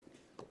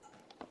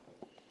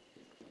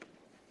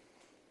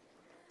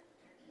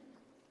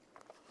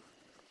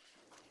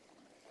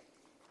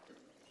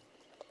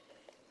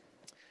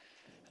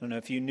don't know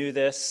if you knew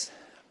this,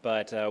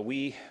 but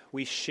we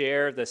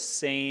share the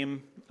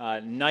same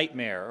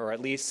nightmare, or at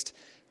least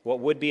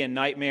what would be a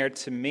nightmare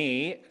to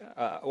me.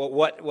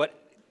 What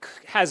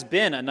has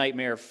been a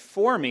nightmare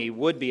for me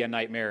would be a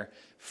nightmare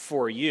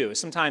for you.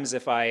 Sometimes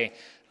if I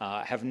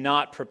have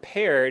not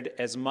prepared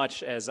as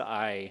much as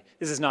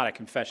this is not a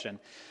confession,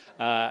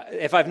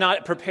 if I've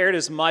not prepared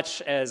as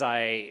much as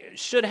I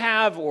should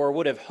have or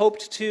would have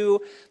hoped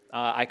to,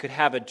 I could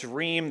have a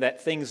dream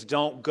that things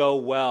don't go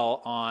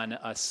well on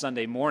a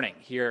Sunday morning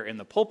here in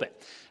the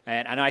pulpit.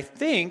 And I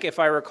think, if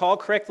I recall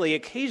correctly,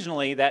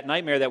 occasionally that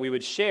nightmare that we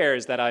would share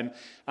is that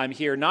I'm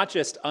here not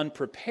just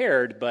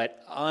unprepared,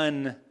 but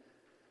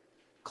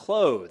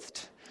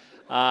unclothed,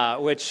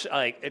 which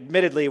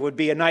admittedly would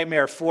be a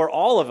nightmare for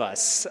all of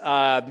us.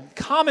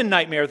 Common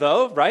nightmare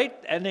though, right?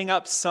 Ending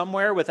up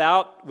somewhere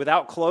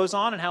without clothes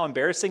on, and how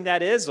embarrassing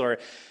that is. Or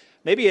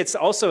maybe it's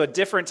also a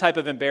different type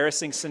of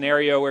embarrassing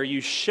scenario where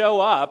you show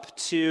up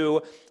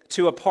to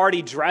a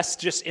party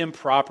dressed just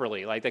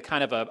improperly, like the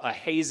kind of a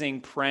hazing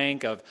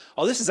prank of,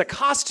 oh, this is a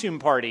costume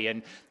party,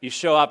 and you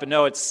show up and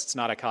no, it's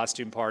not a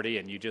costume party,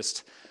 and you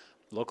just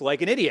look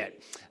like an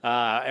idiot.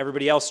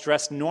 Everybody else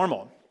dressed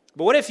normal.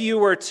 But what if you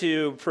were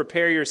to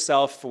prepare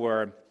yourself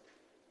for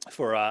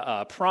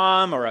a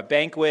prom or a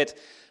banquet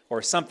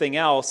or something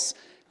else,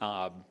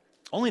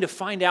 only to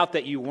find out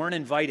that you weren't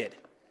invited,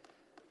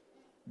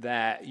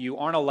 that you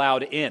aren't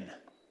allowed in?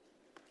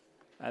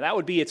 That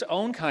would be its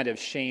own kind of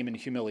shame and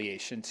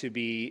humiliation,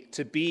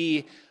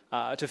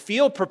 to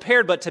feel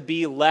prepared but to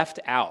be left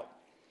out.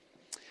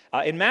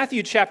 In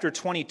Matthew chapter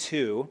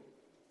 22,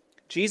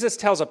 Jesus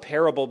tells a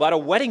parable about a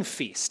wedding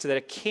feast that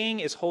a king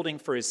is holding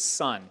for his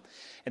son.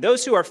 And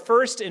those who are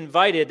first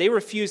invited, they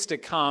refuse to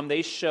come.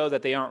 They show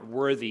that they aren't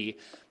worthy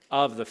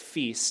of the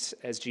feast,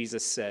 as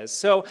Jesus says.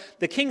 So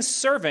the king's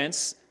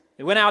servants,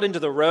 they went out into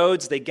the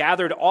roads. They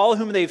gathered all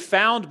whom they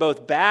found,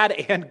 both bad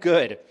and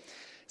good.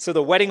 So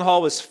the wedding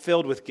hall was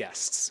filled with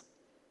guests.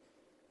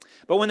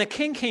 But when the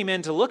king came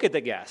in to look at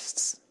the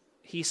guests,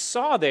 he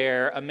saw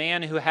there a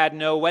man who had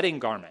no wedding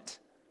garment.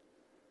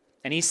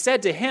 And he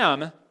said to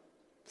him,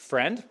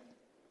 "Friend,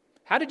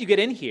 how did you get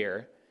in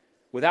here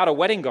without a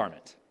wedding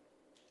garment?"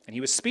 And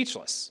he was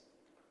speechless.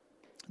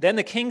 Then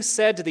the king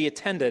said to the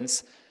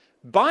attendants,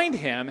 "Bind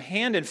him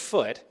hand and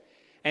foot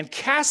and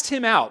cast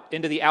him out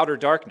into the outer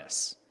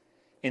darkness.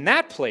 In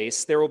that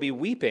place there will be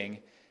weeping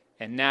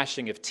and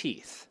gnashing of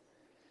teeth.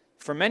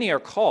 For many are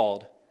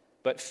called,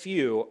 but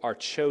few are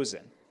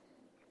chosen."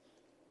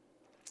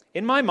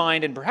 In my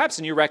mind, and perhaps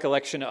in your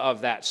recollection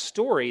of that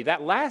story,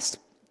 that last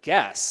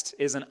guest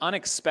is an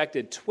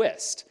unexpected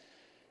twist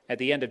at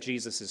the end of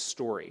Jesus'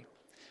 story.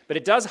 But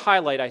it does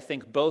highlight, I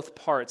think, both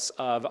parts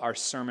of our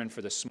sermon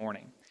for this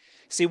morning.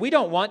 See, we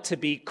don't want to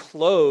be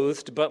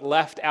clothed but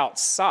left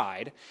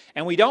outside,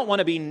 and we don't want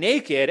to be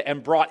naked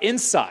and brought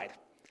inside.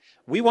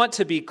 We want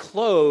to be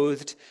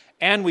clothed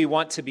and we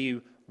want to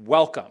be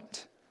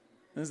welcomed.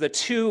 Those are the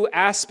two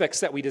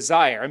aspects that we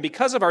desire. And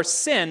because of our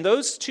sin,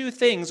 those two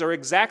things are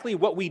exactly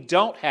what we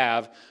don't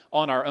have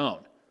on our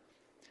own.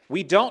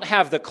 We don't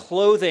have the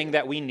clothing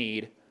that we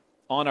need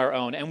on our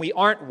own, and we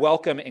aren't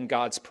welcome in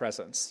God's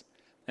presence.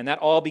 And that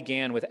all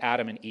began with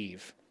Adam and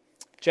Eve.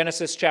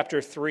 Genesis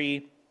chapter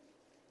 3,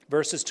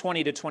 verses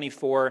 20 to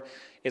 24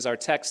 is our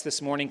text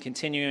this morning,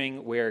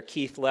 continuing where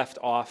Keith left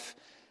off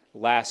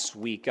last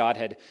week. God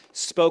had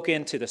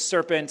spoken to the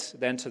serpent,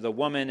 then to the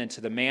woman, and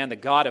to the man, the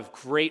God of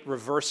great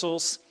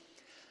reversals.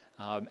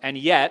 And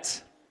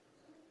yet,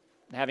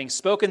 having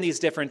spoken these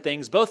different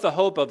things, both the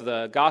hope of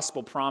the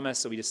gospel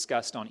promise that we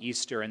discussed on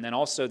Easter, and then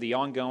also the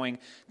ongoing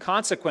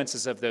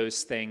consequences of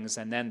those things,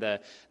 and then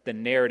the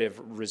narrative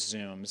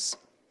resumes.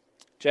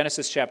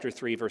 Genesis chapter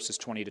 3, verses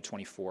 20 to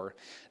 24.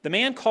 "The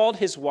man called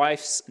his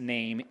wife's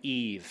name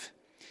Eve,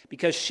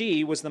 because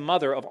she was the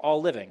mother of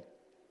all living.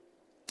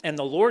 And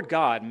the Lord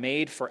God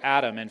made for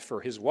Adam and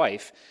for his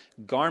wife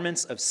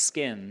garments of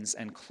skins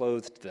and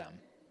clothed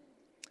them.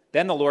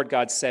 Then the Lord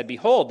God said,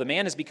 'Behold, the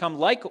man has become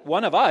like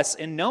one of us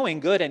in knowing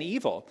good and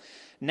evil.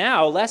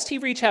 Now, lest he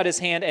reach out his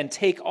hand and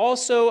take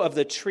also of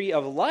the tree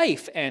of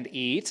life and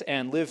eat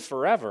and live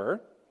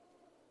forever.'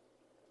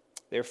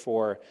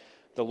 Therefore,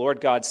 the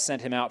Lord God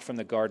sent him out from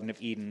the Garden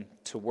of Eden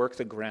to work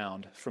the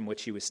ground from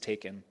which he was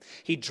taken.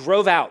 He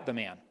drove out the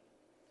man.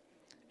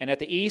 And at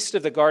the east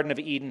of the Garden of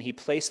Eden, he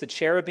placed the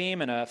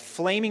cherubim and a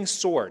flaming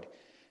sword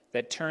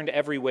that turned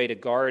every way to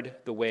guard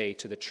the way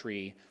to the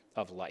tree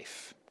of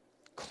life."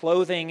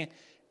 Clothing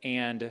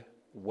and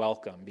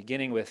welcome,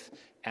 beginning with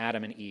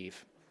Adam and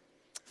Eve.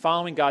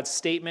 Following God's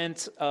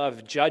statement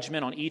of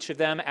judgment on each of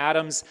them,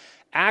 Adam's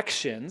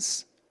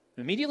actions,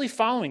 immediately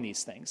following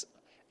these things,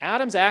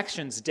 Adam's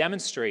actions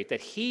demonstrate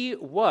that he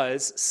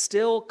was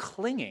still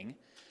clinging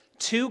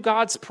to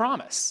God's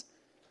promise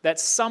that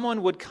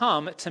someone would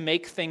come to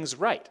make things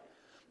right.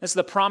 This is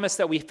the promise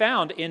that we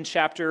found in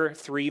chapter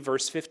 3,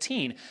 verse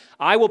 15.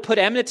 "I will put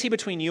enmity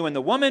between you and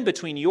the woman,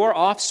 between your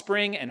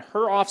offspring and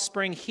her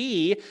offspring.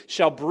 He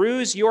shall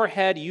bruise your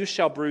head, you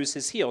shall bruise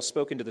his heel,"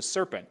 spoken to the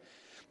serpent.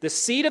 The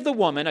seed of the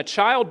woman, a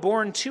child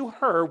born to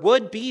her,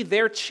 would be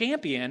their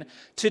champion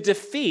to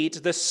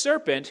defeat the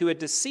serpent who had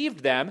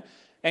deceived them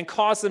and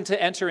caused them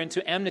to enter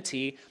into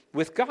enmity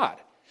with God.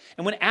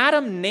 And when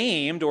Adam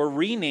named or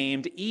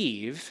renamed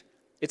Eve,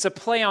 it's a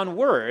play on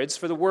words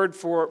for the word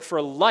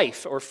for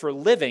life or for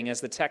living,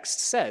 as the text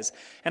says.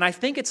 And I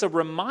think it's a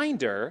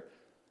reminder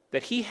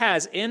that he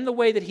has, in the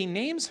way that he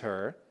names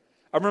her,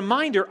 a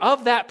reminder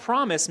of that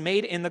promise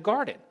made in the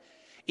garden.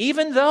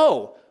 Even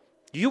though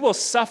you will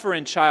suffer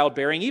in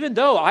childbearing, even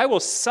though I will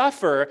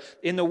suffer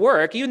in the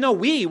work, even though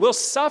we will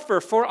suffer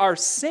for our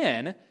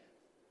sin,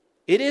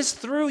 it is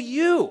through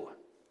you,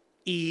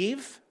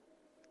 Eve,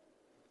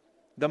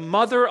 the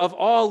mother of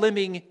all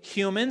living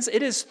humans,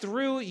 it is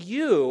through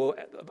you,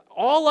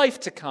 all life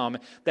to come,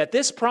 that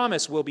this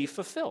promise will be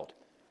fulfilled.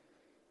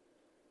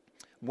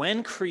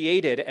 When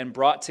created and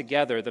brought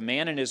together, the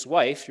man and his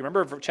wife, you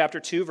remember chapter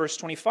 2, verse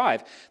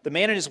 25, the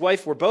man and his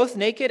wife were both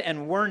naked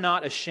and were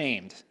not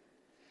ashamed.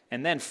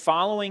 And then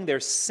following their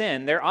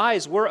sin, their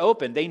eyes were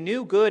opened. They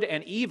knew good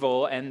and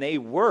evil, and they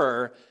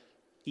were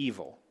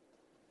evil.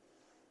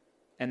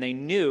 And they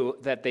knew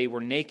that they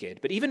were naked.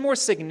 But even more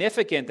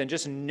significant than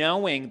just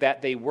knowing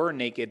that they were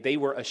naked, they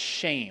were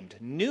ashamed,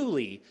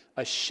 newly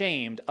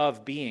ashamed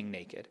of being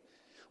naked,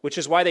 which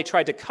is why they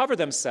tried to cover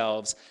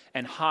themselves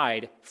and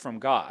hide from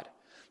God.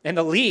 And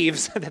the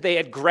leaves that they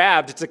had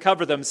grabbed to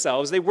cover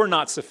themselves, they were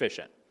not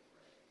sufficient.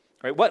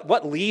 Right?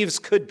 What leaves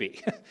could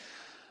be?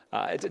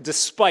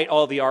 Despite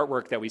all the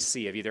artwork that we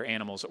see of either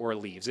animals or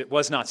leaves, it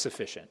was not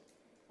sufficient.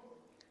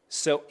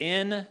 So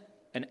in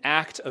an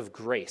act of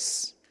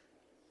grace,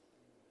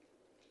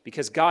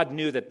 because God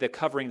knew that the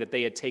covering that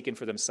they had taken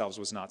for themselves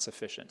was not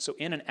sufficient. So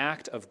in an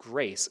act of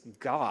grace,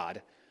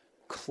 God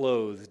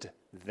clothed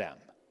them.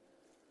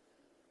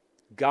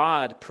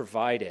 God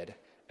provided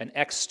an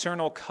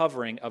external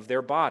covering of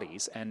their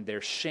bodies and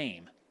their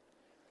shame.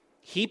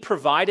 He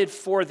provided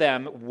for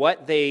them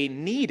what they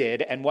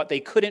needed and what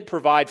they couldn't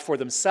provide for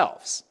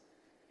themselves.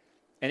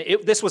 And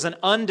this was an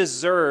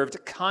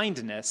undeserved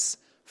kindness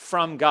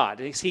from God.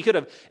 He could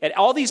have, at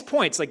all these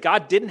points, like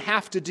God didn't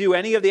have to do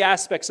any of the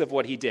aspects of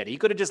what he did. He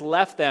could have just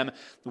left them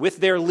with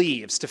their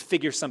leaves to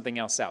figure something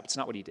else out. It's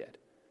not what he did.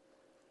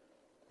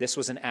 This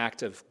was an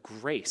act of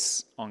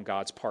grace on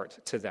God's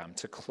part to them,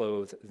 to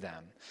clothe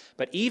them.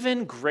 But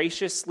even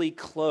graciously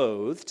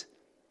clothed,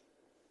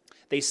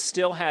 they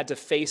still had to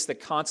face the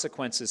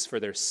consequences for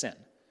their sin.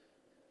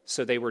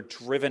 So they were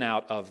driven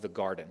out of the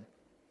garden.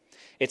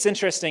 It's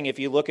interesting, if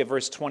you look at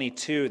verse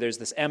 22, there's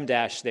this M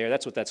dash there.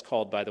 That's what that's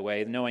called, by the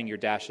way. Knowing your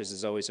dashes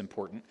is always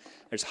important.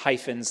 There's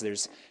hyphens,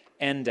 there's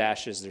N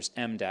dashes, there's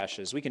M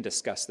dashes. We can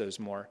discuss those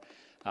more.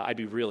 I'd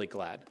be really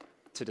glad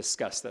to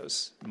discuss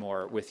those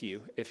more with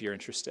you if you're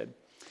interested.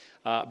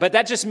 But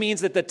that just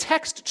means that the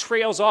text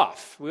trails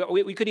off.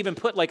 We could even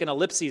put like an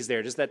ellipses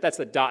there, just that's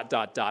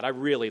the ... I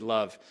really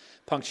love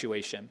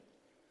punctuation.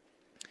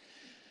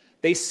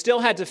 They still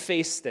had to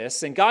face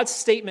this, and God's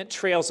statement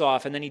trails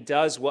off, and then he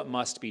does what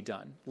must be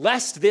done.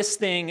 Lest this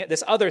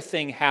other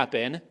thing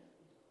happen,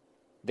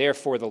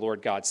 therefore the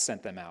Lord God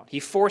sent them out. He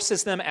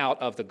forces them out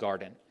of the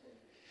garden.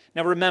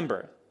 Now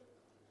remember,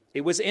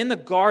 it was in the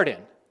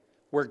garden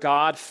where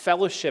God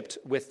fellowshiped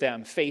with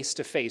them face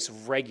to face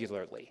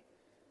regularly.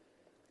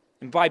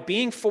 And by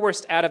being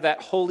forced out of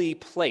that holy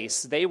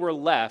place, they were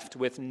left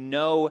with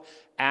no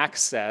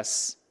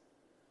access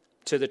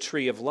to the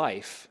tree of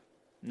life,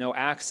 no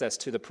access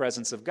to the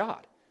presence of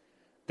God.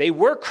 They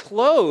were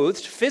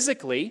clothed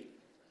physically,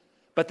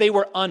 but they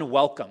were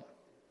unwelcome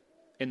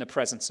in the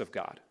presence of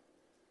God.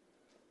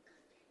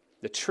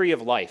 The tree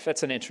of life,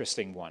 that's an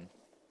interesting one.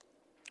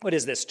 What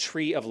is this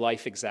tree of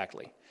life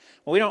exactly?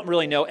 Well, we don't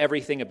really know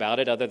everything about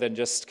it other than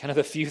just kind of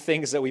a few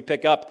things that we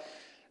pick up.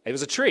 It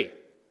was a tree,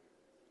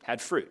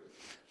 had fruit,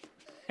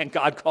 and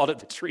God called it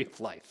the tree of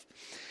life.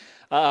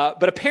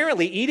 But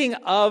apparently, eating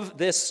of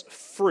this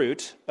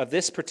fruit, of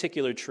this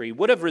particular tree,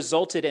 would have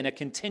resulted in a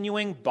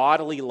continuing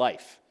bodily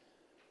life.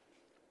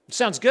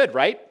 Sounds good,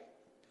 right?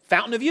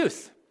 Fountain of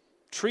youth,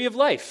 tree of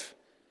life.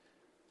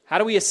 How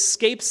do we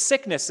escape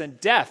sickness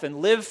and death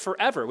and live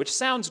forever? Which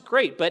sounds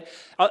great, but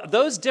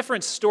those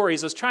different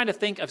stories, I was trying to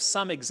think of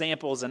some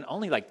examples, and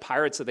only like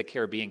Pirates of the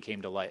Caribbean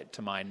came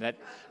to mind. That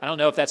I don't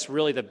know if that's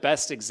really the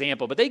best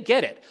example, but they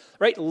get it,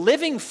 right?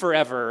 Living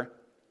forever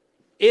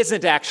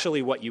isn't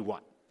actually what you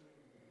want.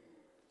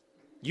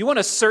 You want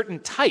a certain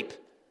type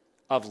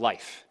of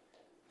life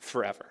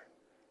forever.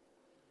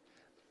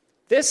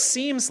 This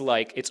seems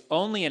like it's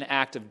only an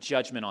act of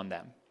judgment on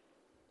them,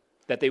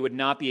 that they would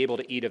not be able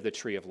to eat of the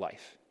tree of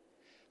life.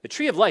 The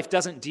tree of life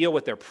doesn't deal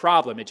with their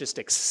problem, it just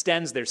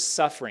extends their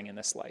suffering in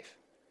this life.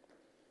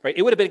 Right?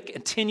 It would have been a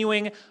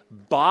continuing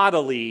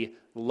bodily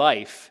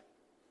life,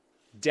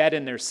 dead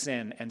in their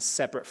sin and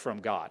separate from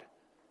God.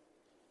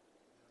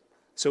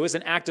 So it was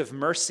an act of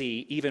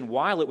mercy, even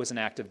while it was an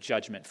act of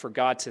judgment, for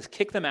God to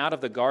kick them out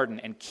of the garden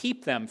and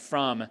keep them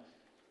from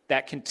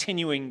that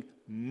continuing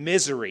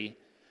misery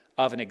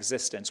of an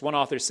existence. One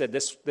author said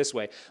this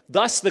way,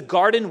 "Thus the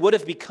garden would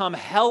have become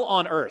hell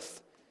on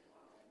earth,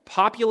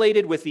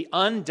 populated with the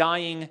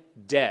undying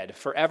dead,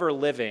 forever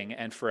living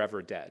and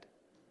forever dead.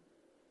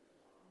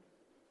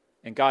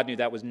 And God knew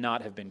that would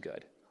not have been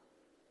good.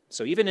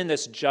 So even in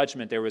this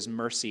judgment, there was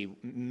mercy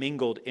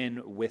mingled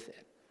in with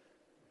it.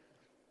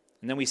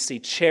 And then we see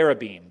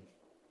cherubim.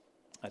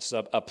 That's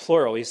a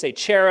plural. You say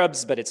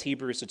cherubs, but it's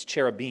Hebrew, so it's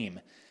cherubim.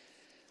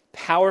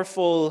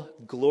 Powerful,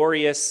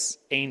 glorious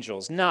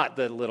angels, not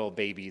the little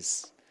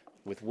babies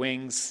with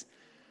wings.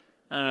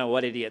 I don't know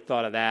what idiot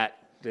thought of that.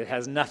 It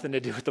has nothing to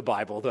do with the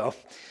Bible, though.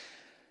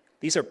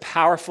 These are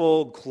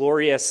powerful,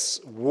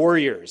 glorious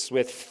warriors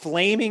with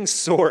flaming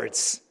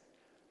swords.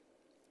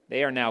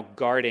 They are now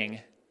guarding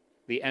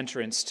the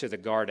entrance to the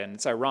garden.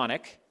 It's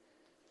ironic,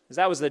 because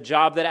that was the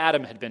job that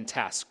Adam had been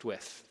tasked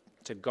with,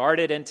 to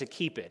guard it and to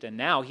keep it. And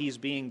now he's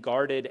being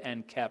guarded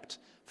and kept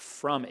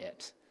from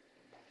it.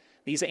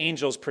 These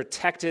angels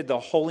protected the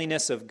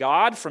holiness of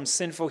God from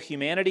sinful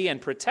humanity and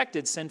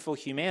protected sinful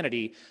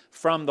humanity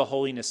from the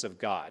holiness of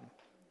God.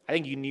 I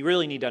think you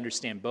really need to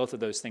understand both of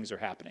those things are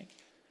happening.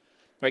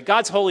 Right?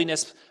 God's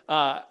holiness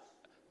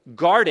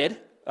guarded,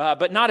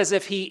 but not as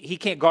if he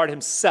can't guard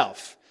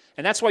himself.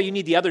 And that's why you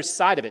need the other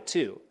side of it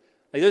too.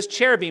 Like those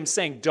cherubim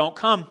saying, don't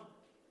come.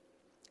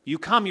 You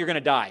come, you're going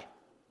to die.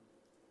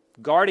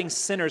 Guarding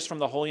sinners from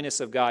the holiness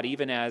of God,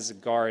 even as it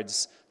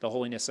guards the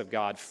holiness of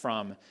God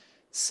from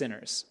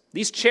sinners.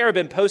 These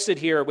cherubim posted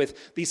here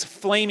with these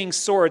flaming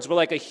swords were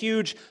like a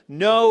huge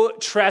no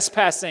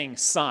trespassing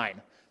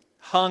sign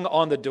hung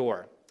on the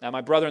door. Now,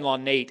 my brother-in-law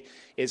Nate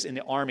is in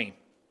the Army.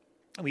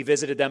 We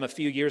visited them a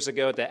few years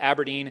ago at the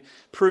Aberdeen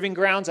Proving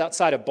Grounds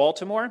outside of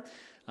Baltimore.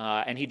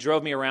 And he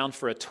drove me around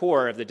for a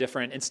tour of the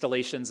different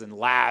installations and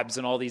labs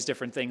and all these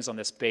different things on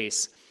this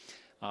base.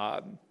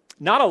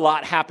 Not a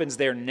lot happens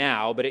there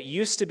now, but it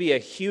used to be a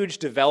huge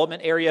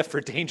development area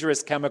for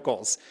dangerous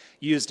chemicals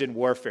used in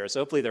warfare.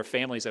 So hopefully their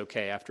family's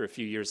okay after a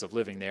few years of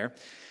living there.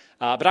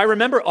 But I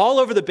remember all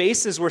over the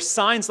bases were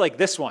signs like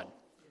this one.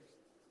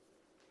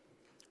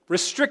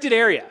 Restricted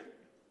area.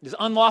 It is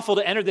unlawful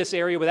to enter this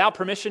area without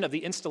permission of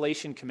the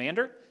installation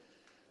commander.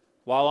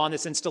 While on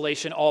this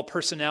installation, all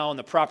personnel and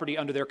the property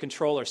under their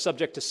control are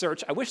subject to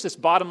search. I wish this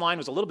bottom line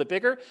was a little bit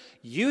bigger.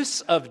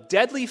 Use of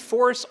deadly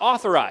force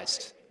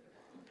authorized.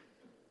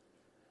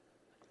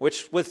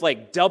 Which with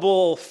like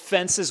double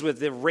fences with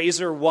the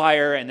razor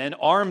wire and then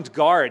armed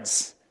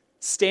guards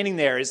standing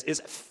there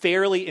is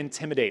fairly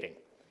intimidating.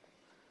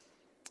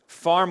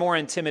 Far more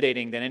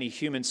intimidating than any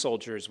human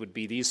soldiers would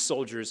be these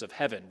soldiers of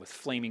heaven with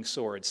flaming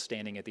swords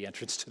standing at the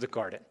entrance to the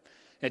garden.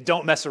 And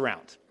don't mess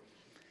around.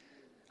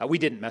 We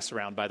didn't mess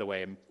around, by the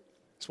way.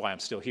 That's why I'm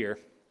still here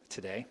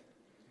today.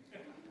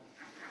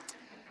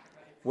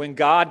 When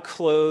God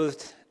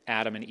clothed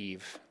Adam and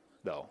Eve,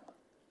 though,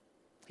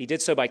 he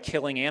did so by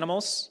killing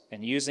animals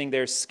and using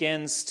their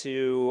skins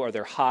or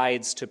their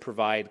hides to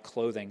provide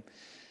clothing.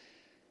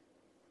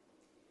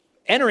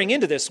 Entering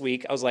into this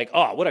week, I was like,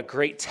 oh, what a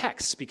great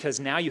text, because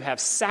now you have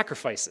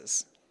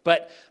sacrifices.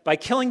 But by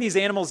killing these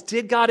animals,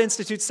 did God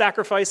institute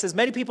sacrifices?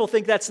 Many people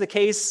think that's the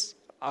case.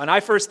 When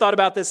I first thought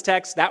about this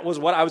text, that was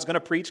what I was going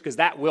to preach, because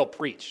that will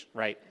preach,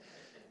 right?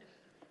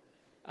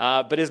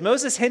 But is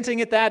Moses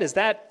hinting at that? Is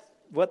that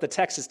what the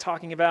text is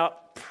talking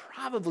about?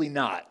 Probably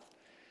not.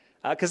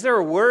 Because there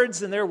are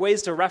words and there are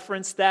ways to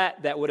reference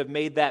that would have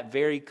made that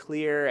very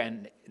clear,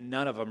 and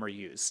none of them are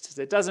used.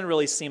 It doesn't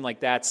really seem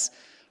like that's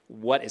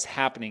what is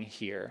happening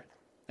here,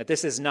 that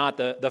this is not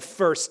the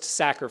first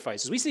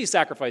sacrifices. We see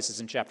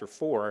sacrifices in chapter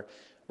 4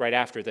 right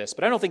after this,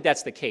 but I don't think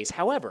that's the case.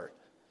 However,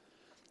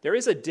 there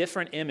is a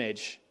different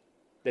image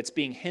that's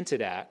being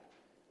hinted at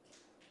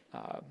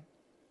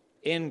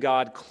in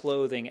God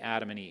clothing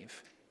Adam and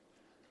Eve.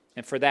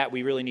 And for that,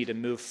 we really need to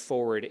move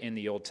forward in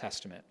the Old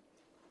Testament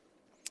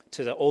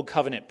to the Old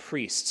Covenant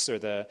priests, or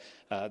the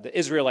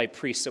Israelite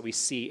priests that we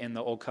see in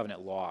the Old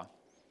Covenant law.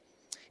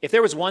 If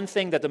there was one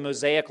thing that the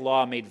Mosaic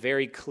law made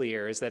very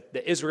clear, is that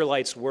the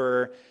Israelites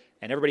were,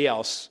 and everybody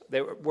else, they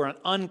were an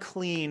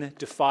unclean,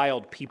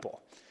 defiled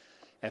people.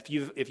 If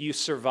you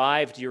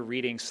survived your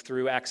readings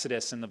through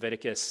Exodus and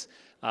Leviticus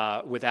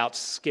without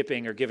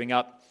skipping or giving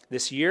up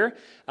this year,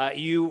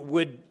 you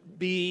would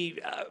be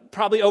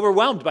probably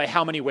overwhelmed by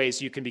how many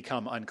ways you can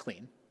become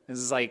unclean. This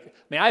is like,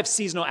 I have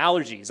seasonal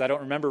allergies. I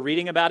don't remember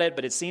reading about it,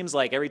 but it seems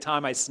like every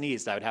time I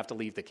sneezed, I would have to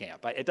leave the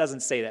camp. It doesn't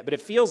say that, but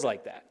it feels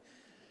like that.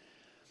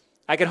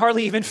 I can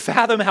hardly even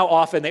fathom how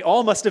often they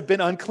all must have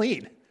been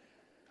unclean.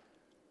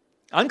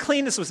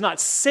 Uncleanness was not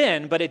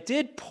sin, but it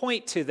did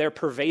point to their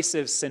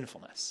pervasive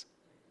sinfulness.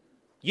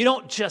 You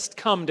don't just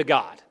come to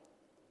God.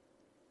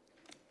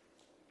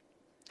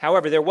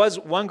 However, there was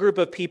one group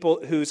of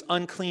people whose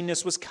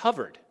uncleanness was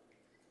covered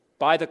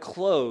by the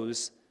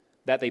clothes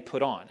that they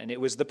put on, and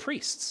it was the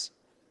priests.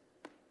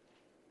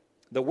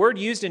 The word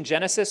used in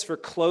Genesis for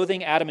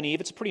clothing Adam and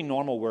Eve, it's a pretty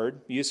normal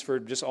word, used for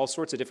just all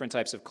sorts of different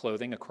types of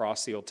clothing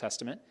across the Old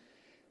Testament.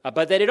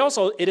 But that it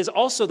is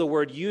also the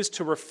word used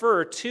to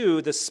refer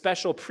to the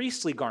special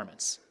priestly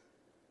garments.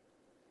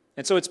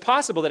 And so it's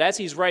possible that as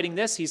he's writing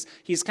this,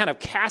 he's kind of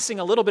casting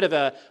a little bit of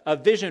a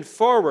vision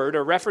forward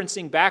or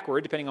referencing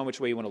backward, depending on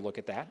which way you want to look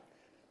at that,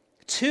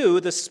 2,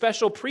 the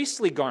special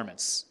priestly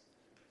garments,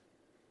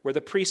 where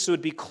the priests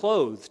would be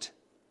clothed.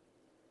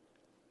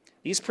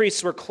 These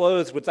priests were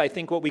clothed with, I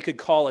think, what we could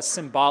call a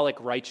symbolic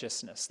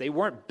righteousness. They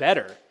weren't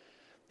better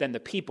than the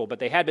people, but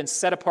they had been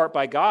set apart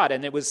by God,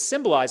 and it was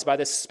symbolized by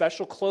this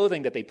special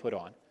clothing that they put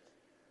on.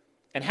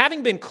 And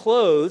having been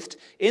clothed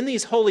in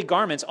these holy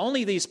garments,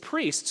 only these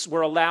priests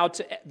were allowed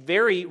to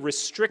very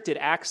restricted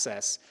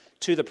access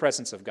to the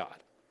presence of God.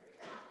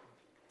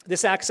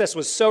 This access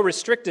was so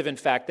restrictive, in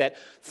fact, that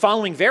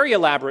following very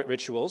elaborate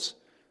rituals,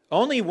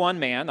 only one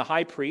man, the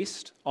high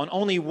priest, on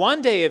only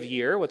one day of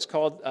year, what's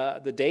called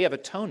the Day of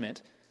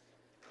Atonement,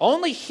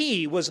 only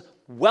he was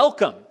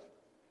welcome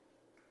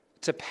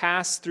to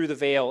pass through the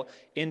veil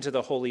into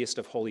the holiest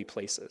of holy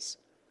places.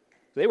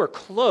 They were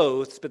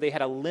clothed, but they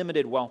had a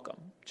limited welcome,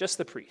 just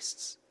the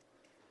priests.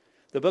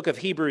 The book of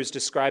Hebrews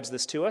describes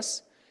this to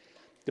us.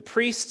 The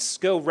priests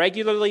go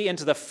regularly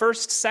into the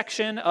first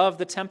section of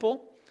the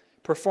temple,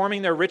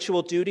 performing their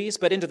ritual duties,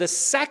 but into the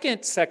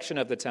second section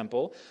of the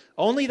temple,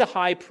 only the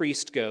high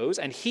priest goes,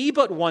 and he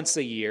but once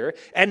a year,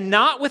 and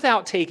not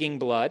without taking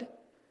blood,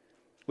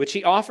 which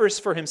he offers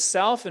for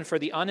himself and for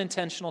the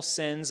unintentional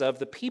sins of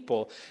the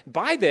people.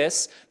 By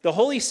this, the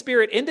Holy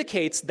Spirit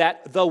indicates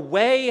that the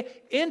way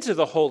into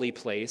the holy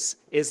place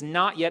is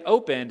not yet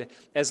opened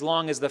as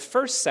long as the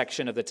first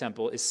section of the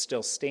temple is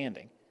still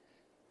standing.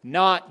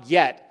 Not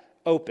yet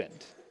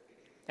opened,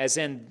 as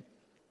in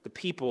the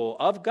people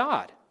of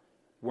God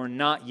were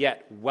not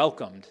yet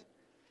welcomed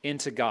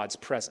into God's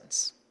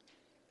presence.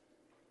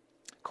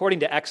 According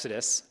to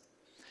Exodus,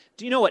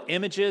 do you know what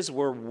images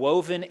were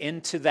woven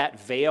into that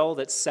veil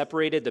that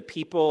separated the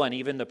people and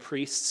even the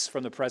priests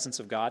from the presence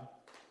of God?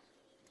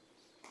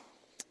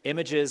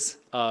 Images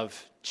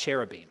of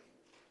cherubim,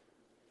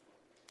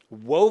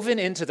 woven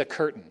into the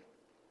curtain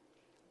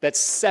that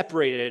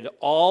separated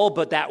all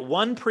but that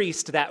one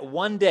priest that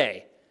one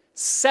day,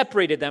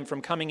 separated them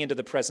from coming into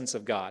the presence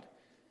of God.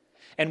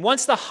 And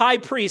once the high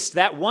priest,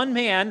 that one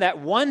man, that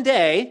one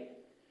day,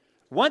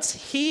 once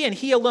he and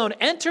he alone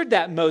entered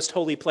that most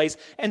holy place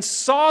and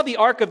saw the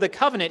Ark of the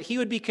Covenant, he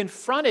would be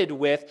confronted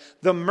with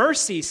the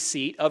mercy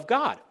seat of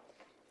God.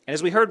 And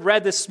as we heard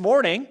read this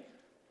morning,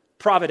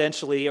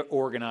 providentially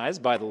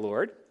organized by the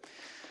Lord,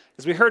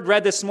 as we heard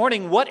read this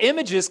morning, what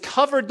images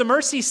covered the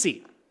mercy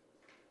seat?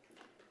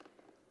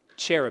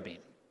 Cherubim,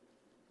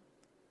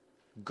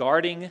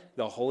 guarding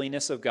the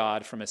holiness of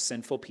God from a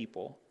sinful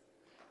people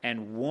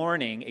and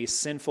warning a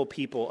sinful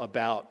people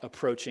about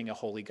approaching a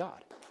holy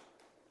God.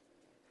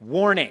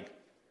 Warning,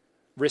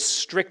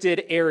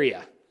 restricted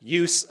area,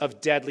 use of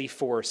deadly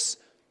force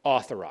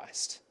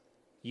authorized.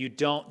 You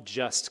don't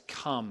just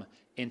come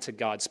into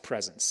God's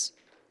presence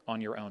on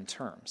your own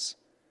terms.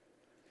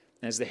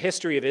 And as the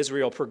history of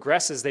Israel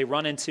progresses, they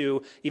run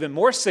into even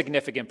more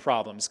significant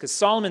problems because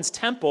Solomon's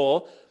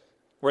temple,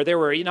 where there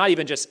were not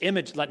even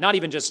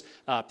just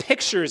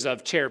pictures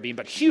of cherubim,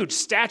 but huge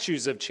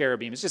statues of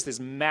cherubim, it's just this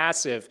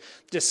massive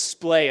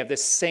display of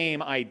this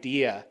same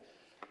idea.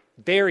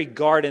 Very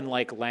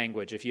garden-like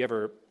language, if you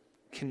ever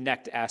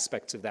connect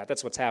aspects of that.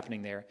 That's what's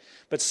happening there.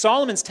 But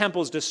Solomon's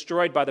temple is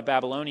destroyed by the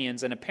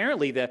Babylonians, and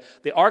apparently the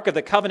Ark of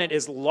the Covenant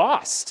is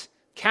lost,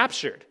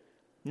 captured,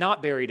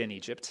 not buried in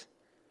Egypt.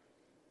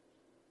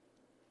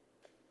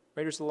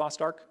 Raiders of the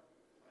Lost Ark?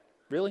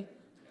 Really?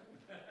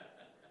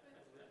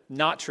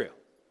 Not true,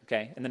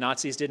 okay? And the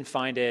Nazis didn't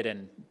find it,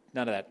 and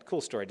none of that.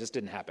 Cool story, just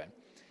didn't happen.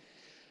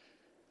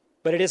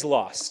 But it is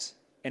lost.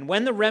 And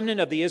when the remnant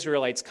of the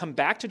Israelites come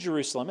back to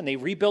Jerusalem and they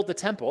rebuild the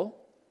temple,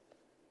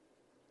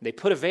 they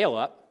put a veil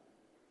up,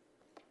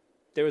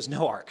 there was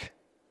no ark.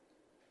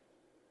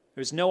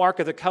 There was no Ark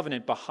of the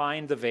Covenant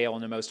behind the veil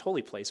in the most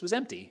holy place. It was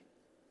empty.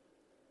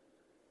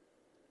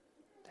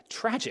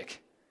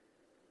 Tragic.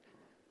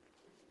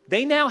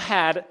 They now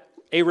had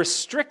a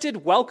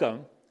restricted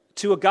welcome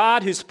to a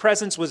God whose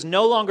presence was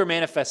no longer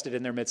manifested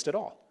in their midst at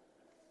all.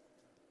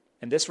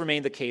 And this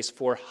remained the case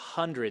for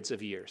hundreds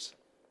of years.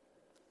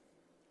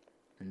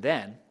 And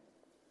then,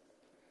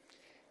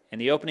 in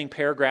the opening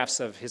paragraphs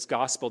of his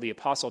gospel, the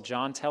Apostle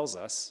John tells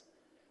us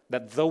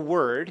that the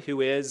Word, who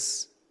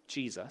is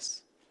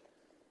Jesus,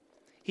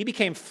 he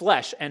became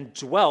flesh and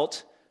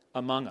dwelt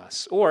among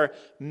us, or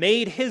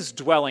made his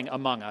dwelling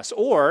among us,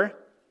 or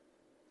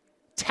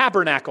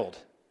tabernacled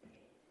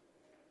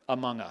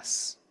among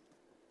us.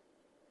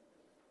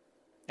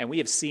 And we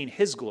have seen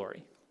his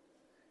glory,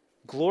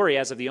 glory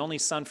as of the only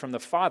Son from the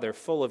Father,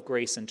 full of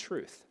grace and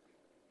truth.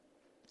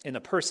 In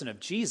the person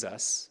of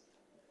Jesus,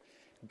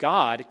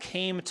 God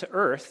came to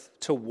earth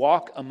to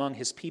walk among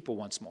his people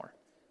once more.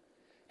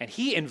 And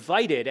he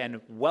invited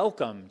and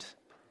welcomed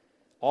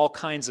all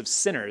kinds of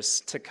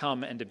sinners to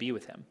come and to be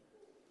with him.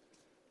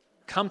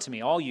 Come to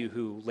me, all you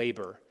who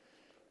labor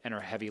and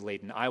are heavy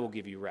laden. I will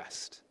give you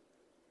rest.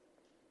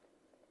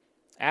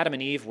 Adam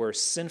and Eve were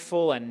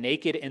sinful and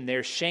naked in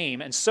their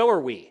shame, and so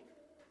are we.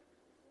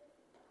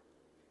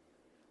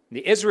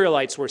 The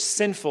Israelites were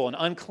sinful and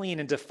unclean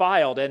and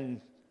defiled,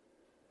 and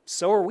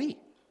so are we.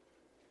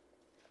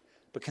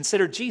 But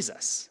consider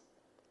Jesus.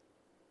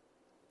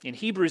 In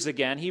Hebrews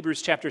again,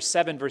 Hebrews chapter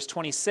 7, verse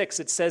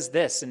 26, it says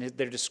this in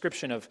their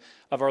description of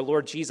our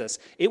Lord Jesus.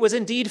 It was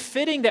indeed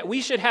fitting that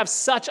we should have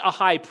such a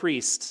high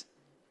priest,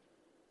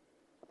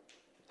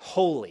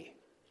 holy,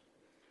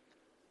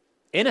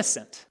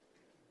 innocent,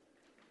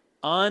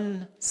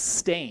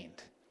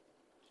 unstained,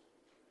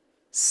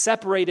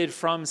 separated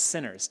from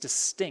sinners,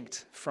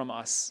 distinct from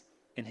us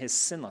in his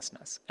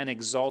sinlessness, and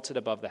exalted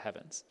above the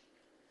heavens.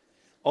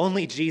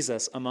 Only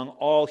Jesus among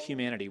all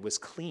humanity was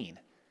clean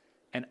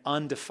and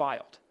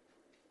undefiled.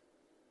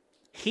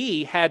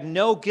 He had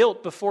no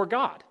guilt before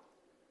God.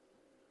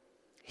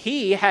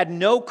 He had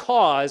no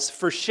cause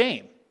for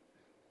shame.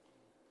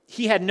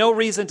 He had no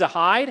reason to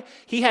hide.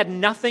 He had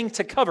nothing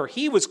to cover.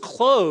 He was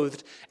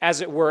clothed,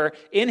 as it were,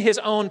 in his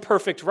own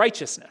perfect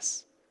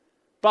righteousness.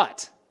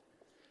 But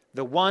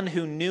the one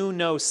who knew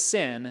no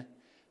sin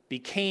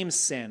became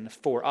sin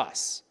for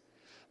us.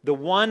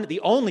 The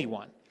only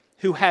one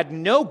who had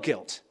no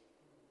guilt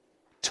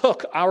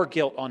took our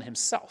guilt on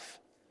himself.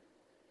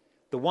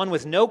 The one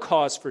with no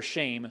cause for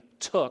shame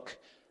took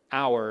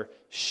our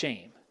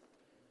shame.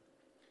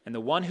 And the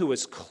one who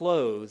was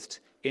clothed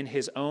in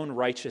his own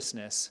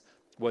righteousness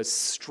was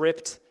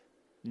stripped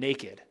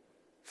naked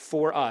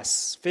for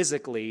us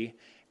physically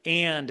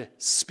and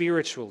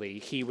spiritually.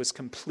 He was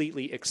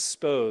completely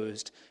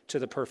exposed to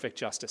the perfect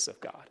justice of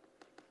God.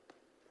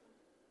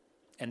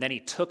 And then he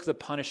took the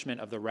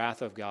punishment of the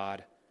wrath of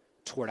God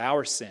toward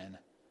our sin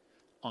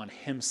on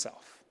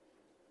himself.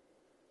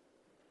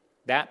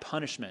 That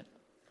punishment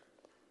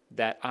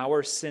that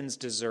our sins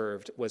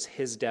deserved was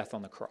his death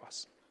on the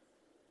cross.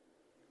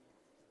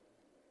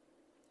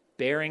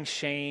 Bearing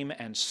shame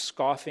and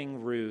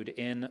scoffing rude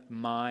in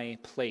my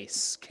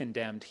place,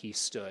 condemned he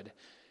stood,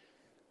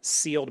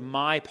 sealed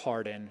my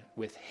pardon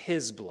with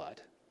his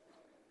blood.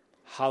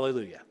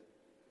 Hallelujah.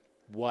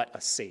 What a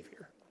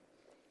Savior.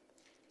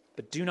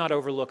 But do not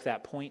overlook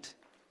that point.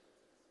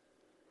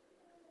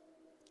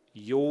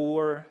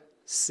 Your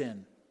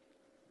sin.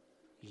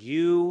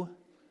 You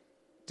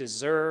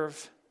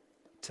deserve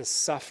to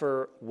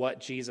suffer what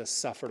Jesus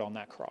suffered on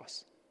that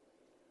cross.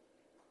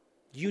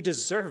 You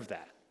deserve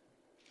that.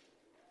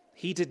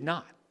 He did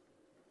not.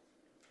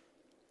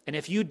 And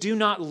if you do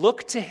not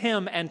look to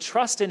him and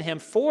trust in him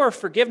for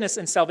forgiveness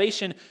and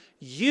salvation,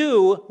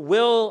 you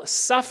will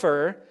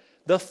suffer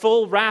the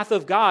full wrath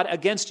of God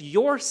against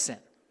your sin.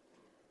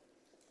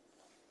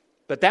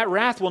 But that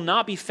wrath will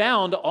not be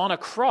found on a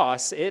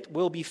cross. It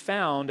will be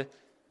found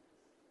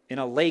in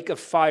a lake of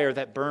fire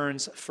that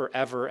burns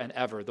forever and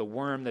ever, the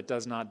worm that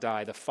does not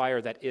die, the fire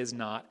that is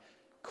not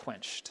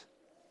quenched.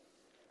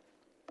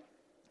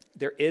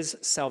 There is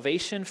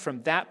salvation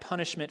from that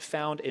punishment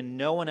found in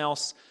no one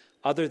else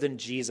other than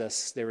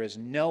Jesus. There is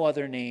no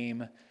other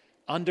name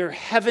under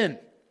heaven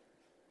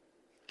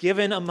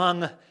given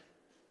among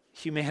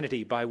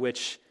humanity by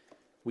which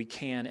we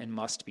can and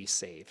must be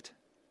saved.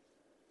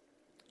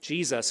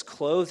 Jesus,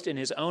 clothed in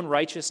his own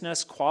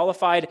righteousness,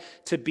 qualified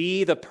to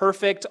be the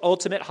perfect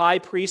ultimate high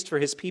priest for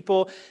his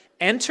people,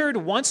 entered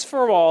once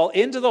for all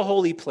into the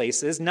holy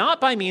places, not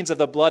by means of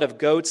the blood of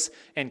goats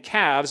and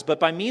calves, but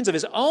by means of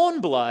his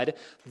own blood,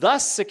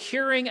 thus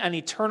securing an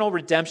eternal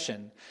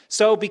redemption.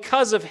 So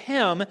because of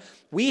him,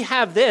 we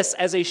have this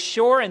as a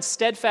sure and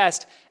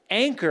steadfast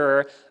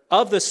anchor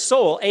of the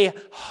soul, a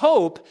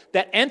hope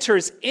that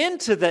enters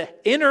into the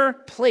inner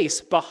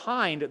place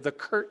behind the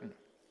curtain,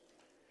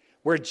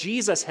 where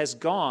Jesus has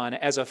gone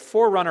as a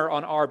forerunner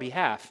on our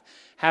behalf,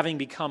 having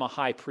become a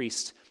high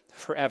priest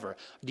forever.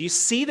 Do you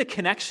see the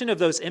connection of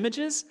those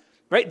images?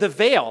 Right? The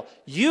veil.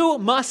 You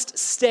must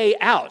stay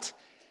out.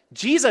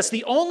 Jesus,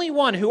 the only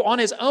one who on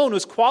his own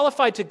was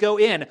qualified to go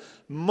in,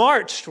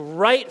 marched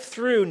right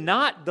through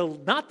not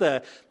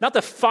the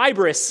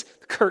fibrous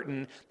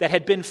curtain that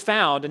had been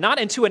found, not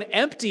into an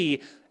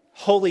empty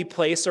holy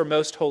place or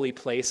most holy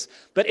place,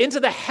 but into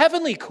the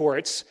heavenly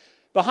courts.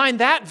 Behind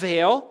that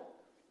veil,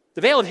 the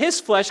veil of his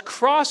flesh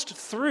crossed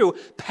through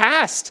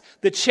past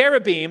the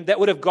cherubim that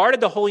would have guarded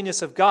the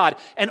holiness of God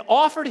and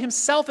offered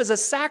himself as a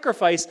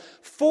sacrifice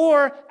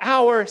for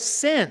our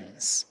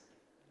sins.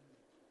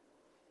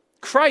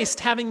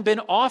 Christ, having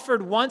been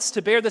offered once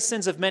to bear the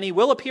sins of many,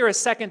 will appear a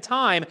second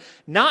time,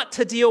 not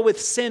to deal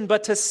with sin,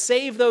 but to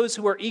save those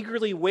who are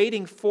eagerly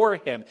waiting for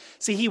him.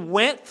 See, he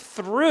went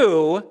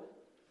through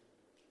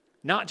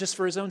not just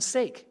for his own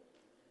sake.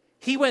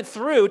 He went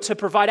through to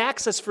provide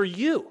access for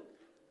you.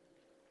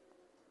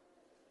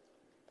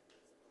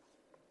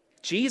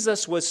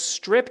 Jesus was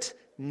stripped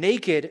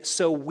naked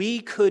so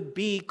we could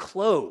be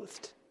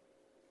clothed.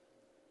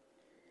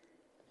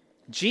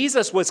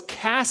 Jesus was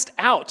cast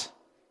out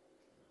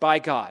by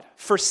God,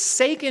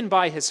 forsaken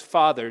by his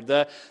Father,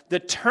 the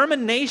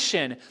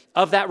termination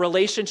of that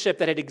relationship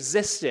that had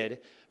existed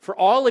for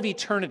all of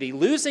eternity,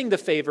 losing the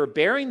favor,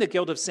 bearing the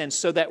guilt of sin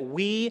so that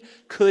we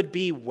could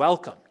be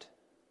welcomed.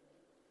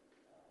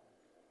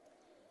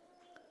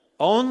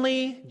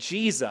 Only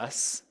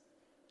Jesus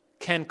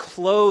can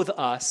clothe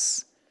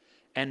us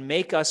and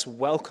make us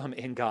welcome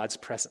in God's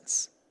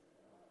presence.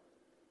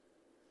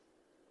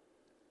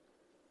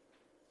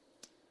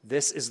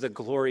 This is the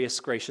glorious,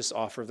 gracious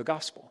offer of the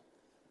gospel.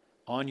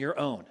 on your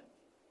own,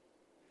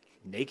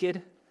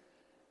 naked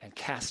and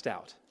cast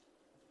out.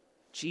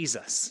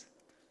 Jesus,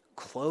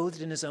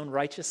 clothed in his own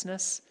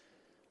righteousness,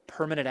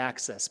 permanent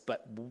access,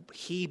 but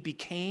he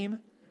became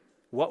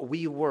what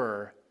we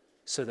were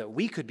so that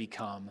we could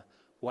become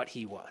what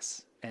he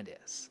was and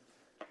is.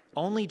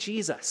 Only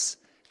Jesus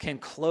can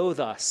clothe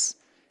us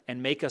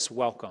and make us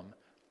welcome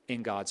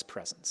in God's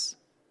presence.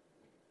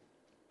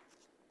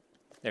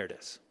 There it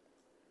is,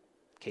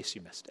 in case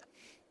you missed it.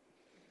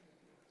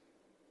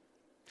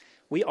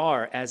 We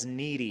are as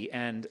needy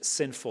and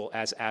sinful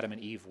as Adam and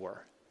Eve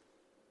were.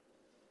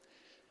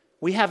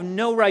 We have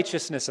no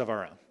righteousness of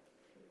our own.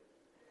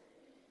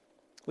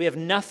 We have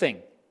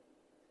nothing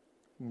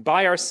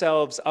by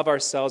ourselves, of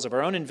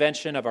our own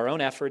invention, of our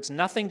own efforts,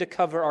 nothing to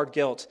cover our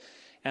guilt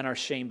and our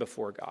shame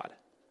before God.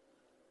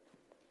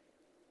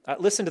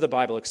 Listen to the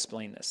Bible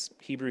explain this.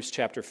 Hebrews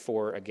chapter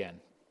 4 again.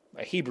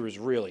 Hebrews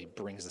really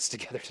brings this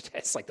together today.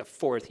 It's like the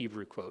fourth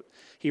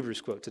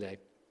Hebrews quote today.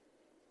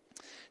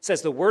 It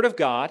says, the word of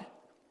God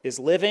is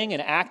living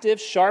and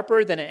active,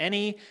 sharper than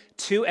any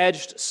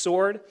two-edged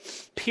sword,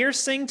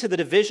 piercing to the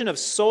division of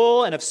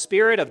soul and of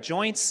spirit, of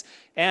joints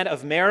and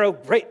of marrow,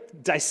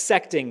 right,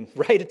 dissecting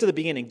right into the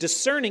beginning,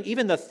 discerning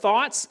even the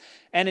thoughts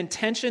and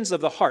intentions of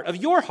the heart, of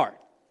your heart.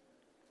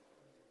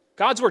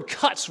 God's word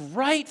cuts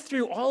right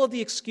through all of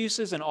the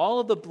excuses and all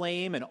of the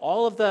blame and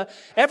all of the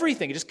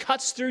everything. It just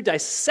cuts through,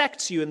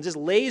 dissects you, and just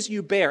lays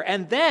you bare.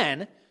 And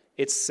then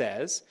it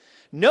says,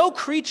 no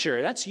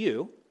creature, that's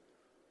you,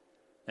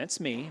 that's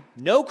me,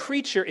 no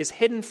creature is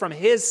hidden from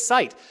his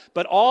sight,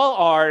 but all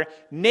are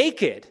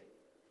naked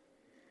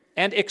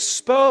and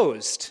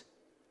exposed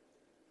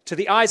to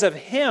the eyes of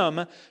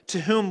him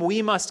to whom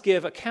we must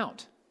give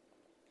account.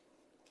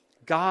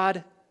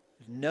 God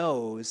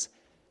knows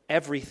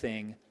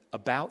everything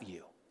about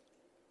you.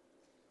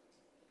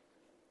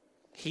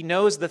 He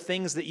knows the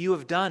things that you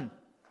have done.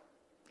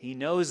 He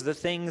knows the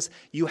things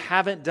you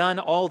haven't done,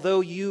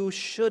 although you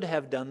should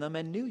have done them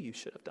and knew you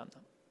should have done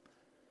them.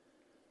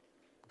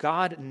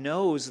 God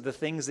knows the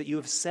things that you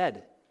have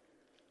said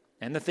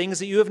and the things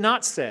that you have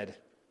not said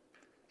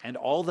and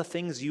all the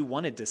things you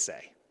wanted to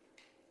say.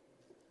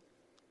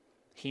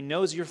 He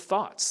knows your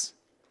thoughts.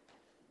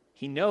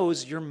 He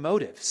knows your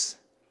motives.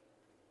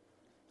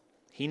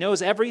 He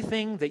knows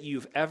everything that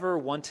you've ever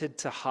wanted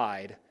to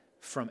hide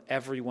from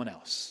everyone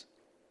else.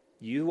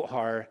 You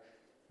are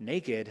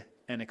naked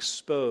and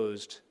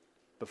exposed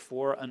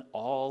before an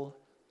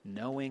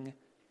all-knowing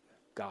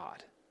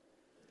God.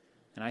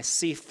 And I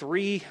see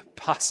three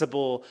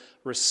possible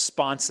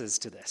responses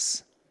to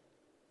this.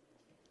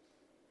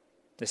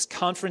 This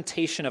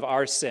confrontation of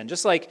our sin.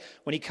 Just like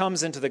when he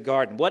comes into the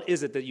garden, what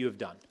is it that you have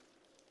done?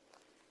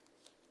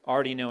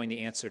 Already knowing the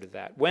answer to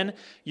that. When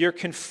you're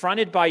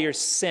confronted by your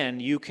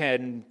sin, you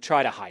can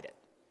try to hide it.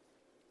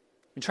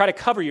 And try to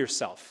cover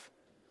yourself.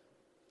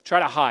 Try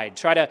to hide.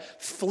 Try to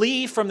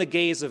flee from the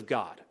gaze of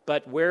God.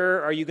 But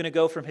where are you going to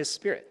go from his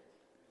Spirit?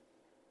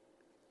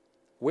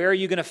 Where are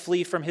you going to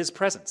flee from his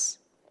presence?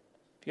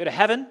 If you go to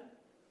heaven,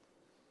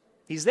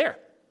 he's there.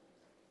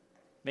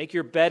 Make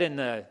your bed in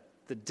the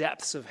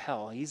depths of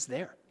hell. He's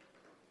there.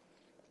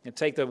 You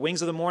take the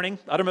wings of the morning,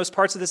 uttermost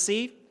parts of the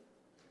sea,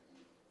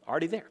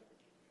 already there.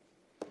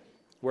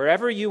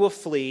 Wherever you will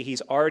flee,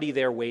 he's already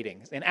there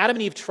waiting. And Adam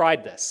and Eve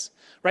tried this,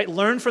 right?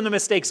 Learn from the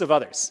mistakes of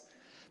others.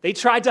 They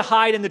tried to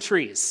hide in the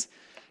trees.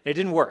 It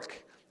didn't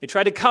work. They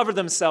tried to cover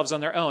themselves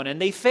on their own,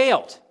 and they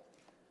failed.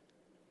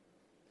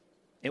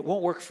 It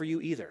won't work for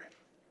you either.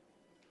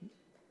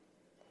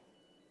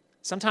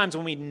 Sometimes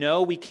when we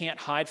know we can't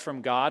hide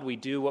from God, we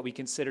do what we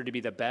consider to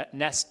be the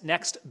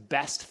next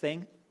best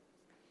thing.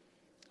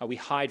 We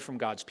hide from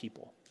God's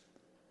people.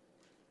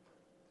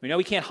 We know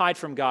we can't hide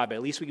from God, but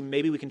at least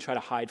maybe we can try to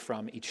hide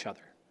from each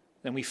other.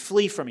 Then we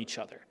flee from each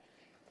other.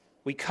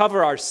 We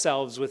cover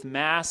ourselves with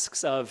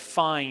masks of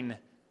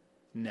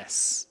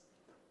fineness.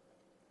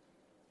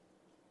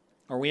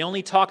 Or we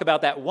only talk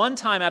about that one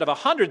time out of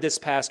 100 this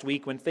past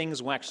week when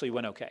things actually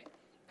went okay.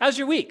 How's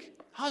your week?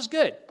 Oh, it was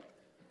good.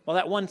 Well,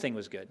 that one thing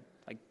was good.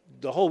 Like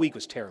the whole week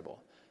was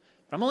terrible.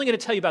 But I'm only going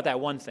to tell you about that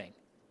one thing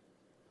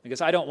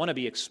because I don't want to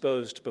be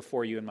exposed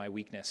before you in my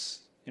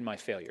weakness, in my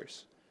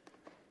failures.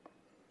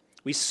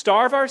 We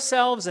starve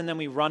ourselves and then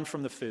we run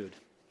from the food.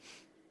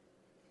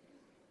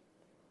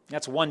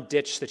 That's one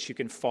ditch that you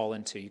can fall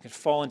into. You can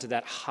fall into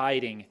that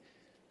hiding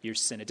your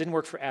sin. It didn't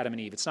work for Adam and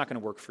Eve. It's not going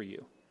to work for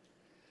you.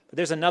 But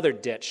there's another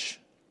ditch.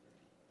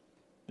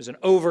 There's an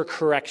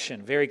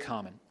overcorrection, very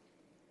common.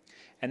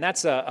 And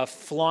that's a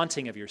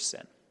flaunting of your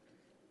sin.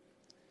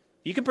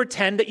 You can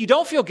pretend that you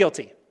don't feel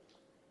guilty.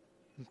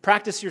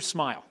 Practice your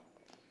smile.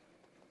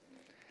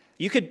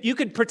 You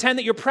could pretend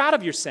that you're proud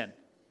of your sin.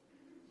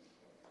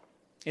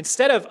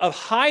 Instead of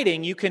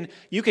hiding, you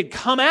could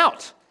come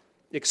out,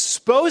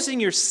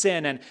 exposing your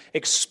sin and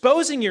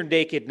exposing your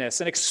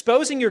nakedness and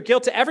exposing your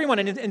guilt to everyone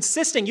and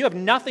insisting you have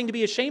nothing to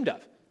be ashamed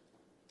of.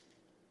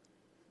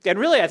 And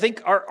really, I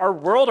think our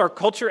world, our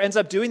culture ends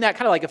up doing that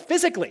kind of like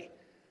physically.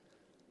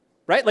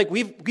 Right? Like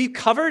we've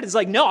covered. It's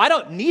like, no, I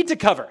don't need to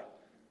cover.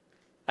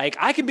 Like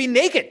I can be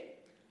naked.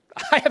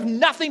 I have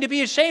nothing to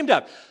be ashamed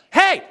of.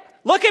 Hey,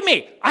 look at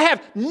me. I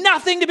have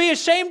nothing to be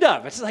ashamed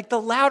of. It's like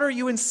the louder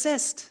you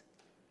insist.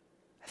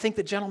 I think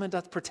the gentleman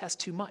doth protest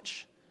too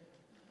much.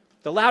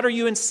 The louder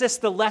you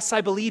insist, the less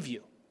I believe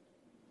you.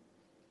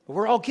 But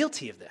we're all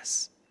guilty of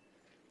this.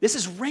 This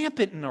is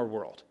rampant in our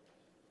world.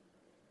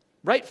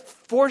 Right?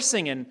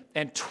 Forcing and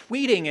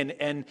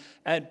tweeting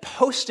and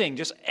posting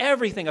just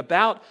everything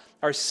about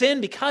our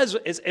sin, because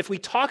if we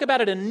talk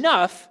about it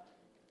enough,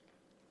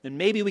 then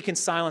maybe we can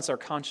silence our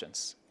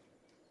conscience.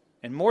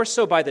 And more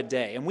so by the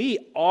day. And we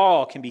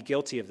all can be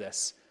guilty of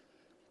this.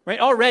 Right?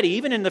 Already,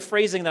 even in the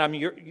phrasing that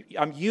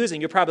I'm using,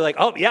 you're probably like,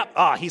 oh,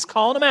 yeah, he's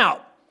calling them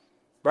out.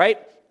 Right?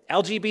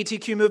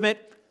 LGBTQ movement,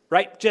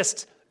 right?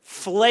 Just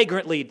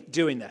flagrantly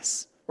doing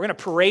this. We're going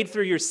to parade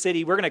through your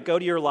city. We're going to go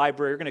to your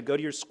library. We're going to go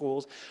to your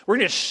schools. We're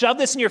going to shove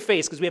this in your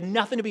face because we have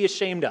nothing to be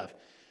ashamed of.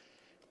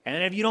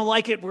 And if you don't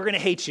like it, we're going to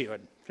hate you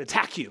and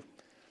attack you.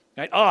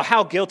 Right? Oh,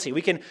 how guilty.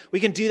 We can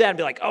do that and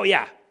be like, oh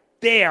yeah,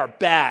 they are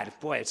bad.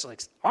 Boy, it's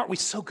like, aren't we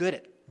so good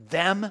at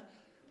them?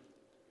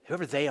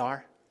 Whoever they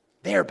are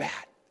bad.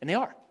 And they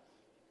are.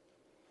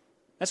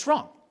 That's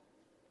wrong.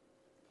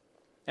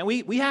 And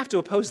we have to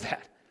oppose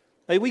that.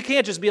 Like, we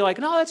can't just be like,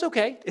 no, that's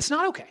okay. It's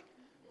not okay.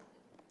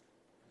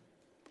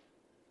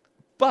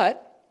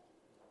 But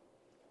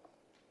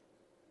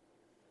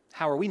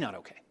how are we not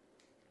okay?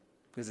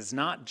 Because it's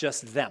not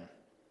just them.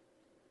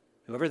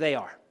 Whoever they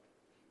are,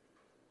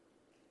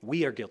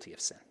 we are guilty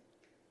of sin.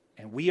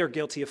 And we are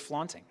guilty of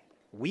flaunting.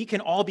 We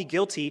can all be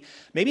guilty,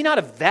 maybe not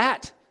of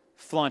that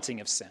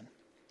flaunting of sin,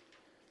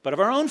 but of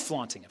our own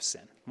flaunting of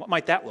sin. What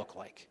might that look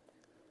like?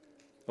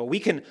 Well, we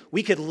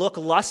could look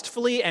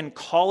lustfully and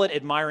call it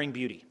admiring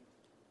beauty.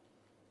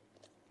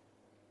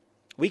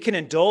 We can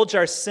indulge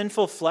our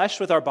sinful flesh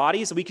with our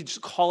bodies, and we could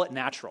just call it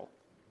natural.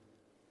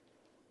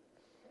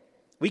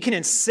 We can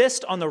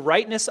insist on the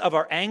rightness of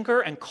our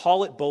anger and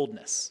call it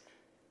boldness.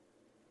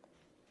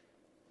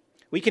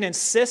 We can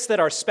insist that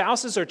our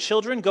spouses or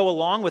children go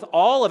along with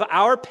all of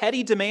our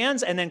petty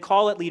demands and then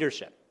call it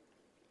leadership.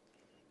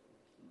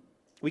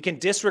 We can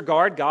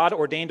disregard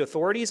God-ordained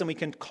authorities, and we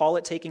can call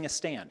it taking a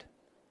stand.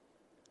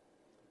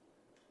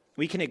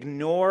 We can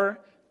ignore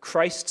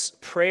Christ's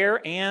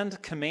prayer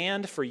and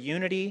command for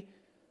unity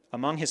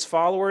among his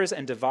followers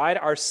and divide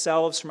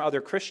ourselves from other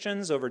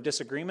Christians over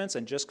disagreements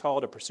and just call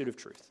it a pursuit of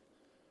truth.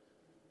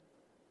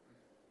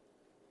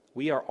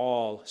 We are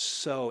all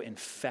so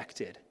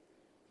infected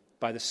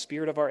by the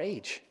spirit of our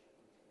age.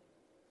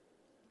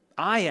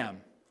 I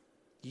am.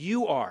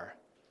 You are.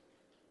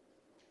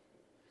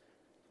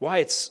 Why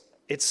it's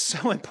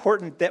so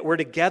important that we're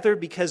together,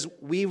 because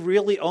we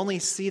really only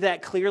see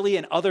that clearly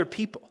in other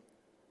people.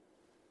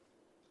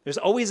 There's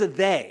always a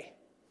they,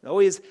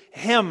 always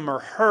him or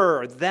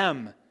her or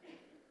them.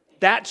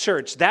 That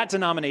church, that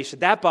denomination,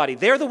 that body,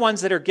 they're the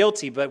ones that are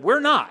guilty, but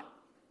we're not.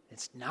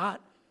 It's not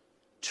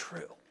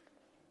true.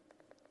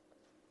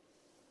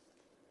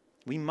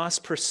 We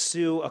must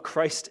pursue a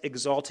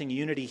Christ-exalting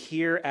unity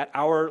here at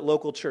our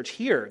local church,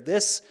 here,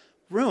 this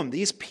room,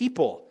 these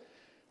people,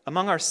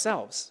 among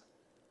ourselves.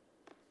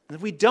 And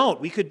if we don't,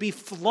 we could be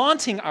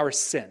flaunting our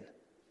sin,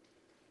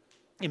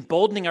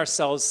 emboldening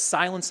ourselves,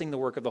 silencing the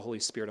work of the Holy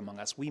Spirit among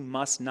us. We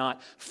must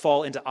not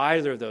fall into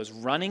either of those,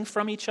 running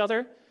from each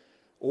other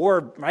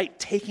or, right,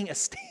 taking a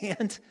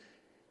stand,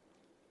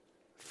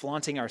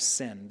 flaunting our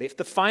sin.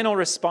 The final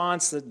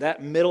response,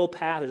 that middle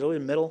path, is really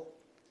the middle,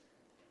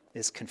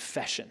 is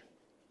confession.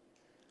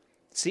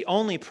 It's the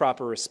only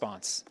proper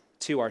response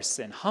to our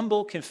sin.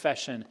 Humble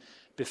confession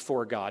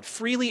before God,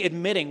 freely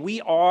admitting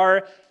we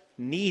are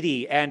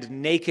needy and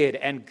naked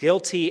and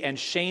guilty and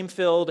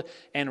shame-filled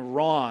and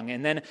wrong,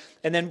 and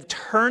then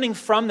turning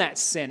from that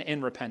sin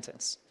in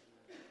repentance.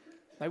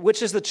 Like,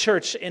 which is the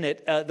church in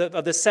it,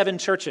 of the 7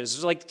 churches?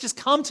 It's like, just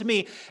come to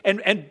me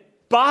and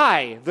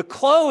buy the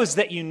clothes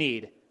that you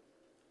need.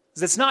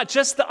 It's not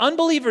just the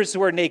unbelievers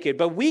who are naked,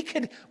 but we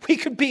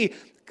could be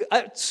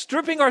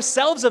stripping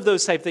ourselves of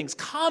those type of things.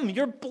 Come,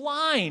 you're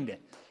blind,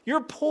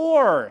 you're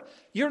poor,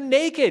 you're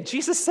naked.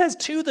 Jesus says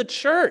to the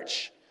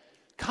church,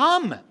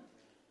 come,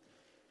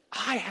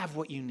 I have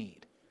what you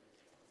need.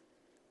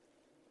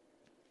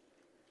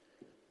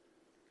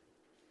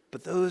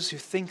 But those who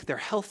think they're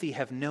healthy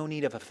have no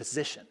need of a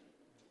physician.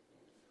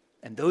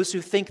 And those who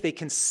think they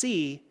can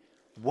see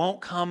won't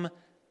come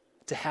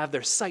to have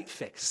their sight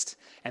fixed.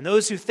 And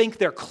those who think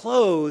they're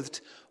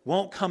clothed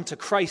won't come to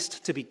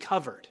Christ to be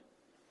covered.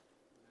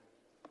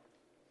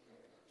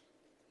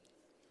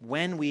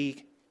 When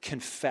we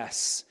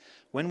confess,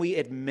 when we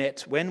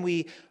admit, when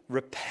we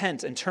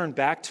repent and turn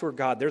back toward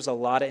God, there's a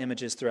lot of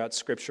images throughout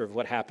Scripture of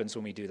what happens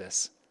when we do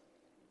this.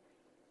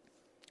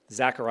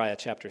 Zechariah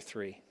chapter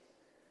 3.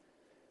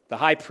 The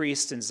high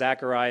priest in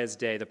Zechariah's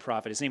day, the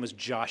prophet, his name was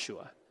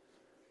Joshua.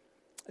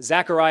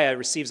 Zechariah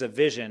receives a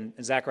vision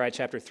in Zechariah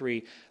chapter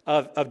 3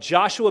 of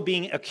Joshua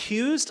being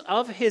accused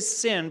of his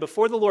sin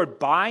before the Lord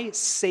by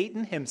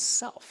Satan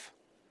himself.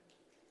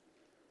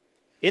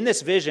 In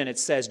this vision, it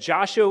says,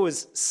 Joshua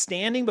was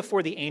standing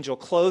before the angel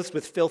clothed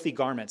with filthy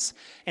garments.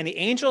 And the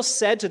angel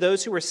said to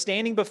those who were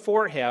standing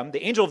before him,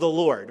 the angel of the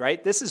Lord,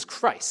 right? This is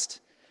Christ.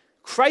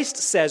 Christ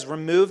says,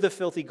 remove the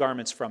filthy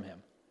garments from him.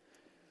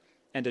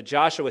 And to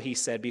Joshua he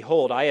said,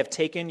 behold, I have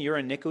taken your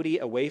iniquity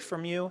away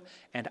from you,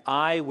 and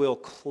I will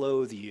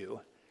clothe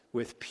you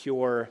with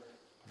pure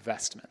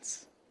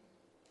vestments.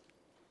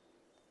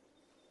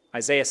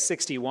 Isaiah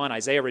 61,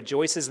 Isaiah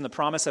rejoices in the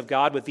promise of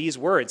God with these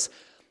words,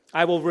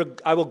 I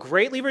will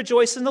greatly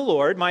rejoice in the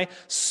Lord. My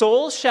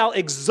soul shall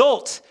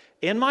exult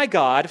in my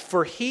God,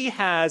 for he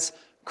has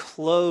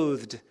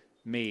clothed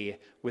me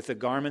with the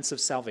garments of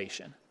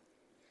salvation.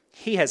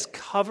 He has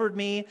covered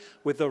me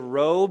with the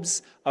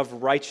robes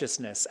of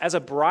righteousness. As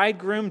a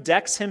bridegroom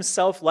decks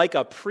himself like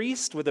a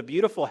priest with a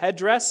beautiful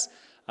headdress.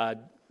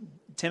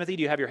 Timothy,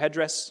 do you have your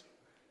headdress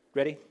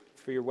ready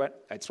for your wedding?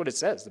 That's what it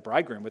says, the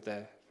bridegroom with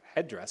the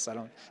headdress.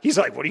 He's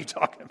like, what are you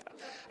talking about?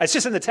 It's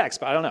just in the text,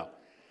 but I don't know.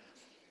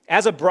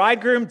 As a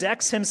bridegroom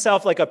decks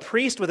himself like a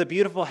priest with a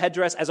beautiful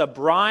headdress, as a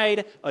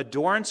bride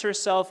adorns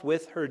herself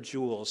with her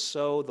jewels,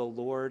 so the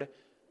Lord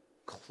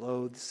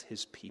clothes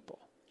his people.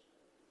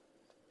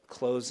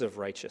 Clothes of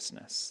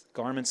righteousness,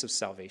 garments of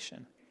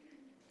salvation.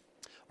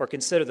 Or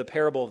consider the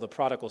parable of the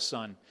prodigal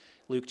son,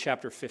 Luke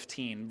chapter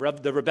 15.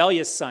 The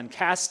rebellious son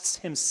casts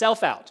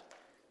himself out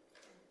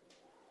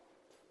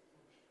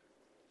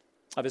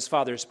of his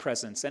father's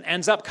presence and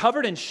ends up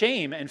covered in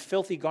shame and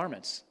filthy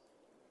garments.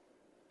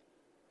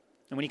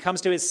 And when he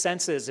comes to his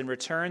senses and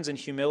returns in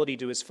humility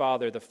to his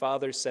father, the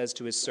father says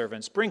to his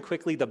servants, bring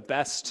quickly the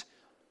best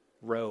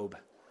robe.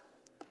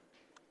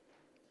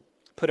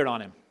 Put it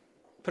on him.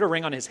 Put a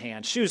ring on his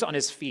hand, shoes on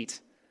his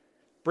feet.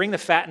 Bring the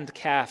fattened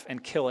calf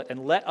and kill it,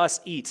 and let us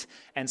eat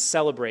and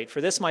celebrate.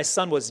 For this my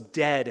son was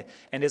dead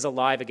and is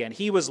alive again.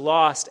 He was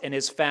lost and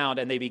is found.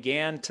 And they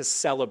began to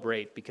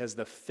celebrate because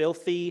the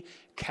filthy,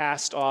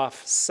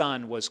 cast-off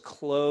son was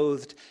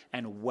clothed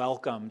and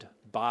welcomed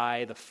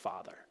by the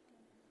father.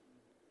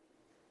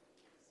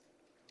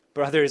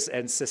 Brothers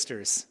and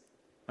sisters,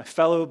 my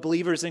fellow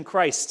believers in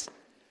Christ,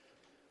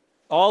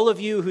 all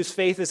of you whose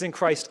faith is in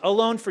Christ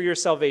alone for your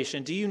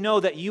salvation, do you know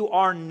that you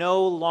are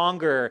no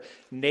longer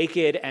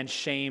naked and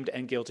shamed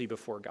and guilty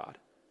before God?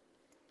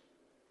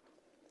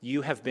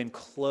 You have been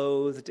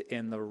clothed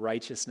in the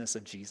righteousness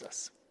of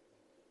Jesus.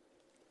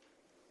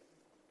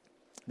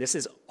 This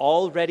is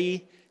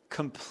already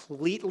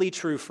completely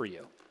true for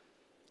you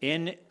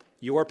in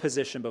your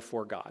position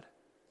before God.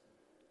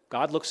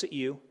 God looks at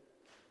you.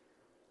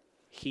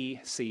 He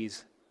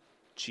sees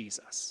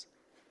Jesus.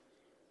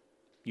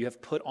 You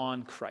have put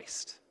on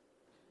Christ.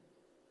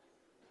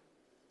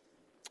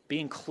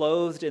 Being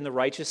clothed in the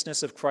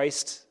righteousness of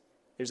Christ,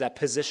 there's that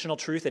positional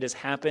truth that has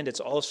happened. It's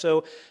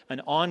also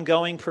an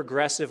ongoing,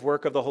 progressive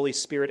work of the Holy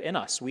Spirit in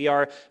us. We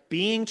are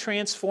being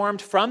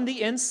transformed from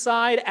the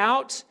inside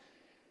out.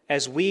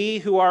 As we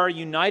who are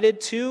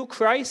united to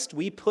Christ,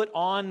 we put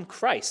on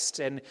Christ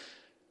and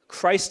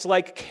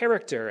Christ-like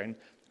character and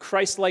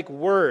Christ-like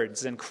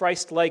words and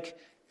Christ-like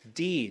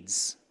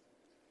deeds.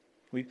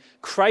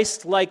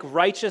 Christ-like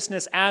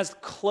righteousness as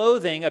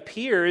clothing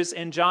appears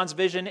in John's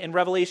vision in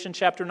Revelation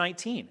chapter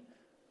 19.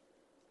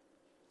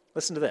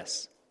 Listen to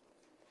this.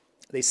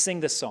 They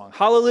sing this song.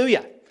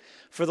 Hallelujah!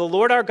 For the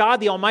Lord our God,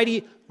 the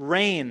Almighty,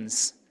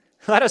 reigns.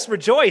 Let us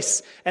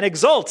rejoice and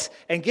exult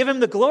and give him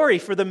the glory,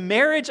 for the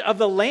marriage of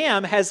the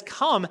Lamb has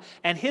come,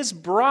 and his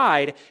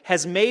bride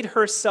has made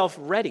herself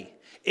ready.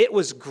 It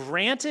was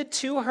granted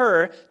to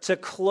her to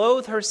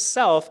clothe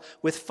herself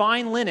with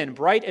fine linen,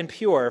 bright and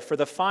pure, for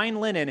the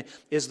fine linen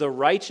is the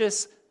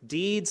righteous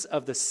deeds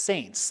of the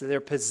saints. Their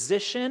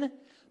position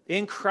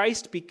in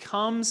Christ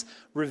becomes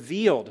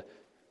revealed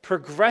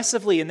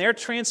progressively in their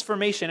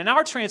transformation, in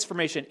our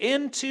transformation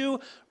into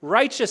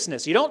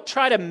righteousness. You don't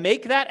try to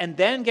make that and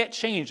then get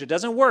changed. It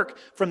doesn't work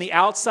from the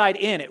outside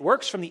in. It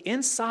works from the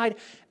inside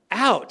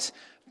out.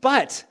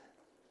 But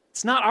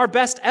it's not our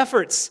best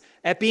efforts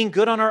at being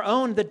good on our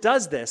own that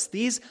does this.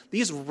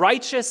 These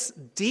righteous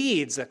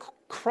deeds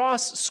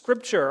across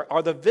Scripture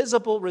are the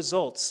visible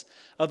results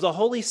of the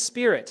Holy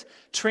Spirit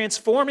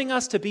transforming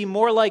us to be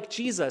more like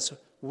Jesus.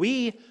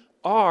 We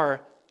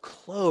are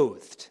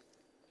clothed.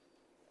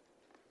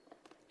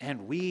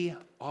 And we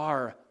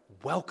are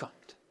welcomed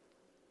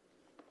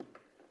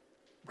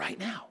right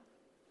now.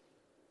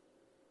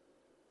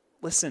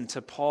 Listen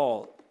to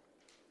Paul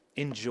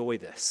enjoy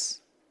this.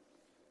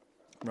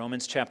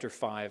 Romans chapter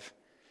 5.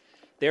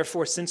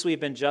 Therefore, since we have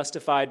been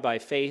justified by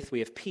faith, we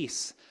have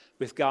peace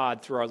with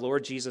God through our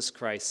Lord Jesus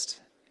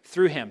Christ.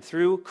 Through him,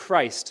 through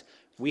Christ,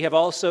 we have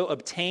also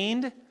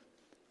obtained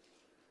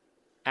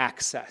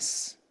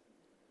access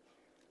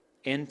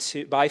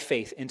by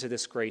faith into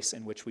this grace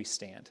in which we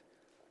stand.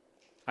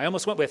 I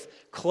almost went with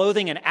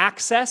clothing and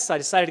access. I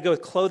decided to go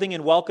with clothing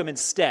and welcome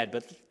instead,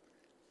 but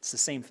it's the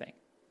same thing.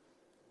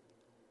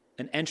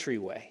 An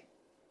entryway,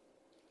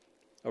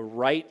 a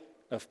rite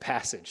of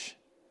passage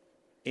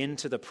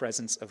into the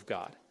presence of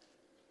God.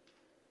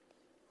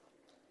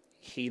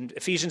 In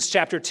Ephesians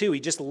chapter 2, he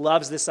just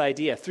loves this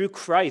idea. Through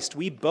Christ,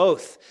 we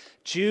both,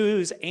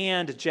 Jews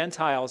and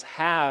Gentiles,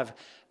 have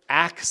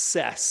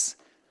access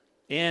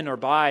in or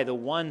by the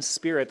one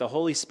Spirit, the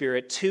Holy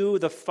Spirit, to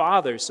the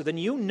Father. So then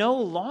you no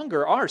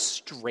longer are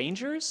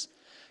strangers.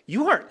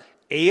 You aren't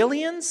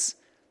aliens.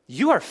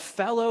 You are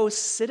fellow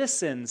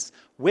citizens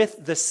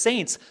with the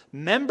saints,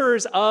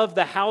 members of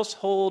the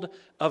household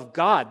of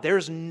God.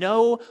 There's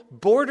no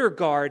border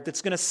guard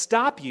that's going to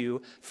stop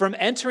you from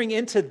entering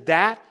into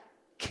that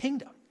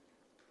kingdom.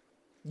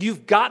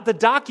 You've got the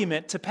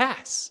document to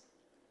pass.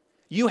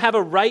 You have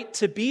a right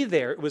to be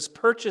there. It was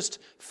purchased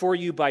for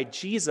you by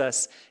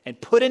Jesus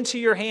and put into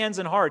your hands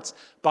and hearts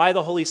by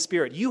the Holy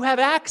Spirit. You have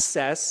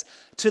access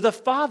to the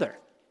Father.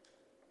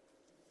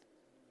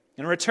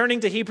 And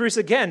returning to Hebrews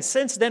again,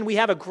 since then we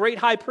have a great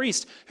high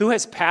priest who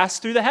has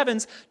passed through the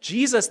heavens,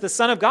 Jesus, the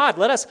Son of God.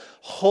 Let us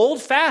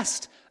hold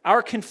fast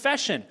our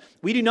confession.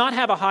 We do not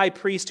have a high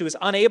priest who is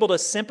unable to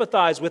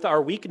sympathize with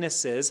our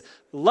weaknesses,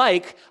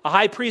 like a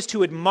high priest who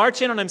would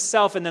march in on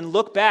himself and then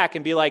look back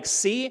and be like,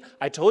 see,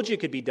 I told you it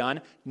could be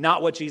done.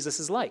 Not what Jesus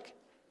is like.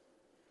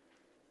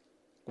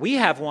 We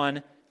have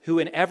one who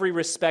in every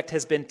respect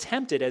has been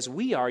tempted as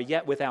we are,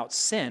 yet without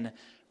sin.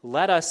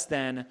 Let us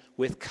then,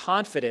 with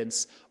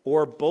confidence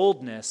or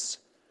boldness,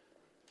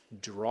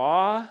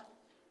 draw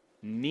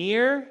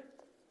near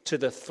to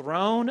the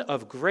throne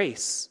of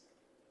grace,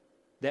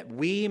 that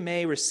we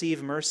may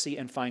receive mercy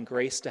and find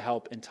grace to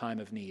help in time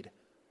of need.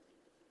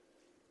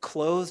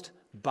 Clothed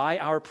by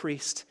our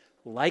priest,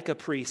 like a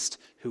priest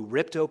who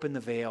ripped open the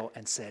veil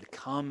and said,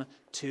 come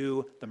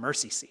to the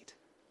mercy seat.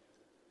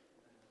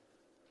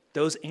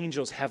 Those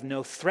angels have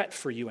no threat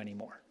for you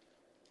anymore.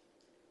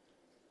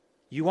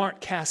 You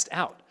aren't cast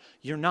out.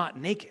 You're not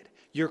naked.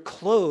 You're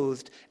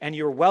clothed and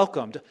you're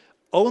welcomed.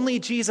 Only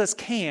Jesus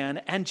can,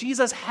 and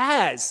Jesus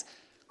has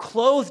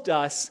clothed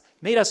us,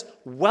 made us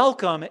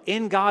welcome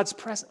in God's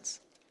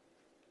presence.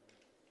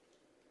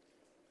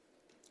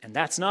 And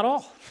that's not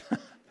all.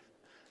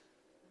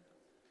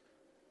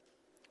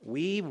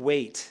 We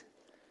wait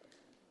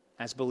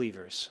as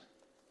believers,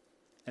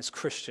 as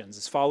Christians,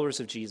 as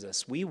followers of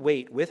Jesus. We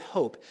wait with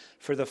hope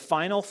for the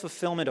final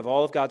fulfillment of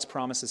all of God's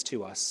promises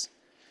to us.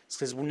 It's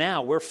because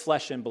now we're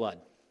flesh and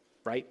blood,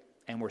 right?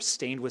 And we're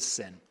stained with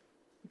sin.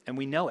 And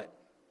we know it.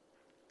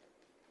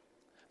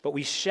 But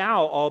we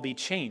shall all be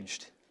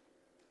changed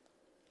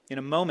in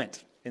a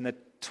moment, in the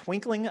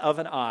twinkling of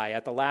an eye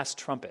at the last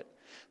trumpet.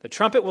 The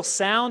trumpet will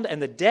sound,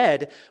 and the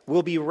dead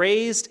will be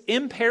raised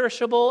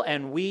imperishable,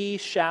 and we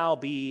shall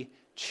be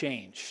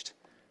changed.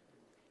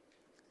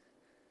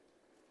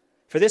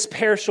 For this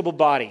perishable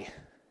body,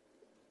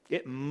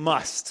 it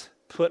must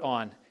put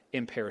on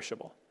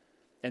imperishable.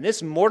 And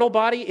this mortal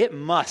body, it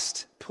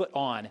must put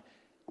on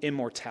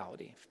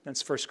immortality.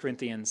 That's 1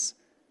 Corinthians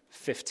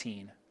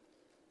 15.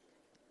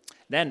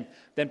 Then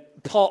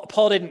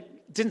Paul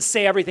didn't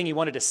say everything he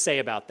wanted to say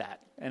about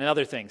that, and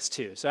other things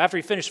too. So after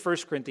he finished 1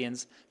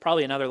 Corinthians,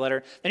 probably another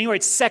letter, then he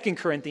writes 2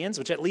 Corinthians,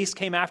 which at least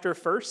came after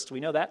 1.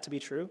 We know that to be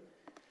true.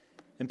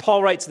 And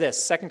Paul writes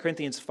this, 2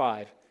 Corinthians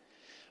 5.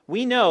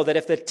 We know that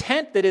if the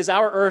tent that is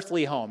our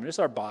earthly home, just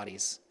our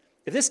bodies,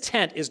 if this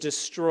tent is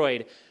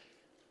destroyed,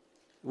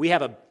 we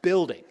have a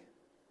building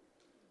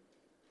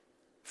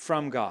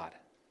from God,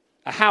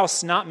 a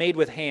house not made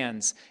with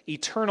hands,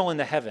 eternal in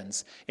the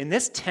heavens. In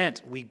this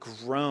tent we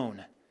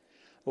groan,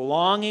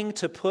 longing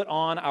to put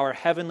on our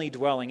heavenly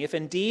dwelling, if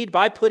indeed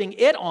by putting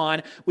it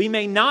on we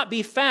may not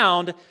be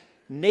found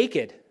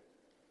naked.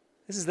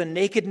 This is the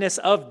nakedness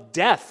of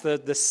death,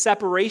 the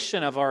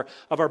separation of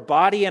our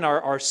body and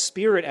our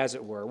spirit, as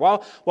it were.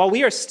 While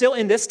we are still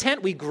in this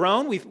tent, we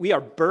groan, we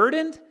are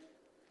burdened.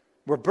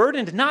 We're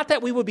burdened, not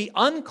that we would be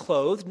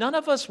unclothed. None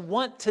of us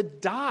want to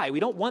die. We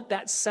don't want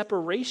that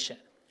separation.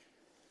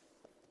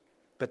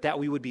 But that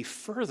we would be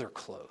further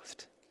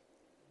clothed,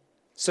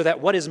 so that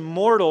what is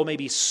mortal may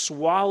be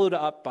swallowed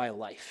up by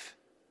life.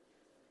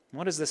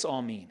 What does this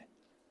all mean?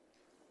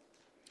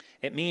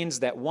 It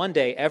means that one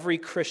day every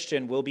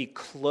Christian will be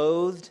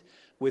clothed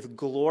with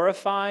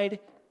glorified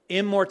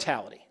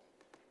immortality.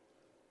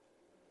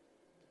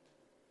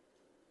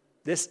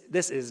 This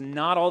is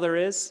not all there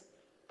is,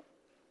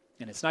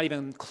 and it's not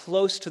even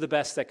close to the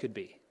best that could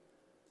be.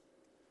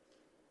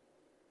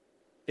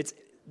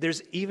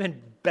 There's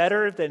even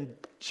better than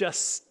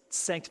just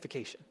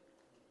sanctification.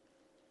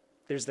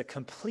 There's the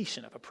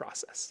completion of a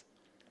process.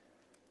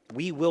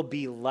 We will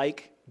be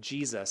like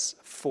Jesus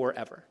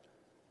forever.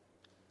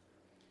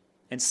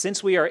 And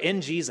since we are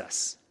in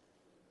Jesus,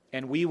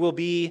 and we will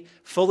be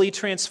fully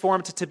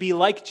transformed to be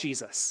like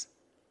Jesus,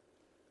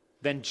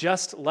 then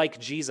just like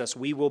Jesus,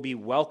 we will be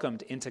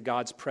welcomed into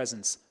God's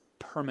presence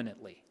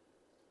permanently.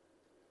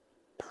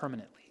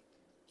 Permanently.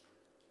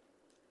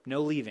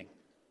 No leaving.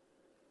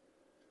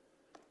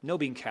 No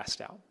being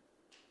cast out.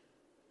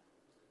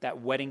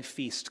 That wedding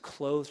feast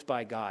clothed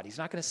by God. He's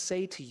not going to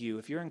say to you,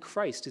 if you're in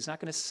Christ, he's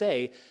not going to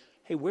say,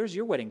 hey, where's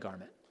your wedding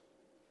garment?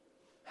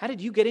 How did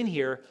you get in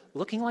here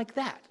looking like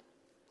that?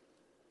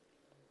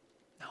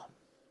 No.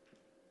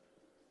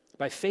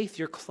 By faith,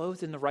 you're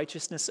clothed in the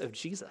righteousness of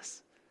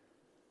Jesus.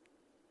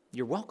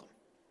 You're welcome.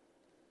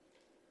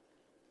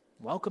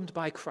 Welcomed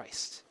by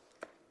Christ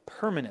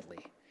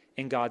permanently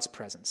in God's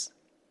presence.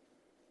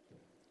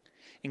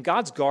 In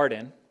God's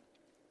garden,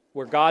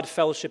 where God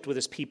fellowshiped with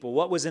his people,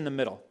 what was in the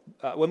middle?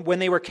 When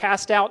they were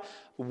cast out,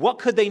 what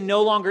could they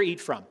no longer eat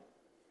from?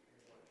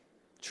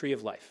 Tree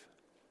of life.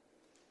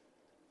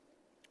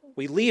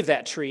 We leave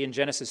that tree in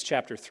Genesis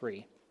chapter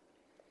 3.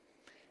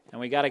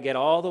 And we got to get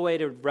all the way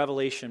to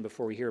Revelation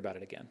before we hear about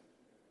it again.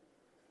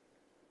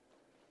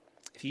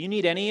 If you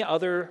need any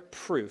other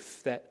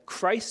proof that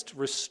Christ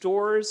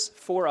restores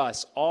for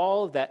us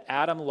all that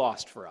Adam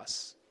lost for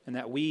us and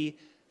that we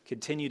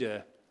continue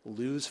to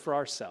lose for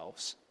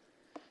ourselves,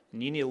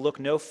 and you need to look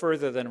no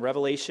further than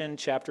Revelation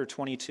chapter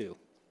 22.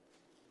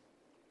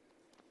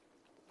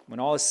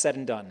 When all is said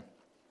and done,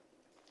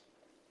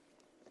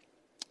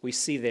 we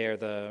see there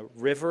the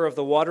river of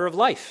the water of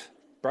life,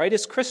 bright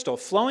as crystal,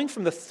 flowing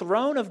from the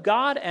throne of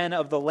God and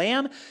of the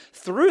Lamb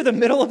through the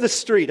middle of the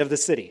street of the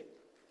city.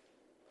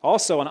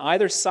 Also, on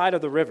either side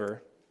of the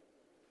river,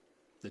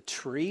 the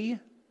tree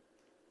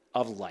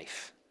of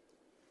life,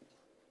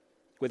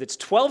 with its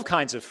 12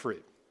 kinds of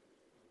fruit.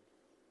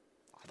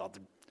 I thought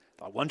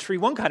one tree,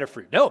 one kind of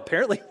fruit. No,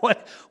 apparently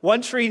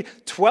one tree,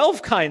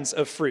 12 kinds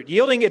of fruit,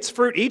 yielding its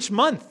fruit each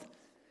month.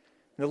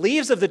 And the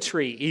leaves of the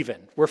tree,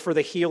 even, were for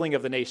the healing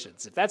of the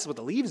nations. If that's what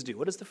the leaves do,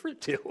 what does the fruit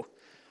do?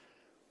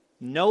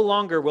 No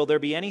longer will there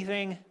be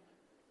anything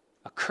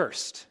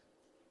accursed,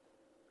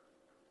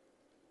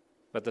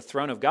 but the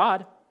throne of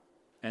God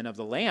and of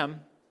the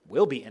Lamb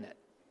will be in it,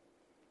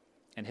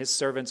 and his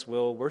servants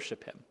will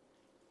worship him.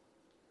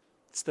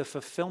 It's the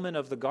fulfillment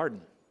of the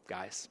garden,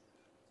 guys,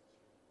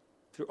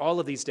 through all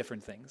of these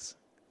different things.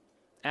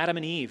 Adam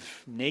and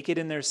Eve, naked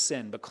in their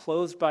sin, but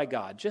clothed by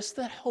God, just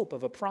the hope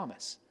of a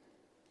promise.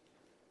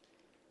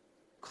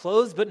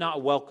 Clothed but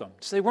not welcomed.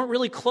 So they weren't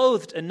really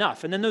clothed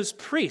enough. And then those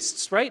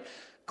priests, right?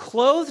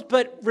 Clothed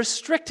but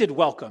restricted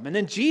welcome. And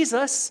then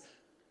Jesus,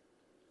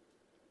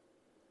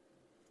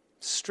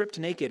 stripped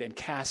naked and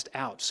cast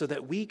out so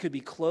that we could be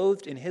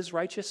clothed in his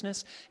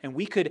righteousness and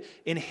we could,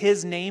 in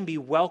his name, be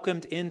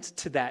welcomed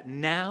into that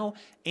now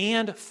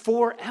and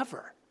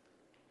forever.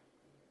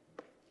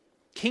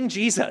 King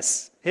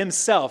Jesus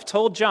himself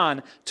told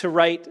John to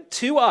write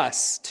to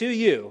us, to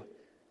you,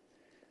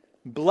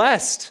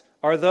 "Blessed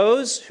are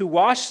those who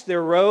wash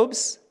their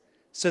robes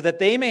so that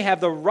they may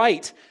have the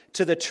right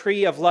to the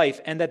tree of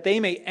life and that they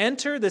may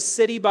enter the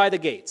city by the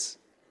gates."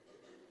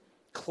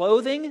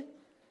 Clothing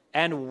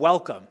and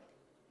welcome.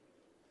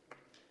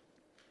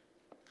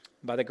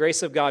 By the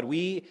grace of God,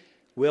 we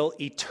will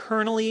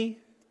eternally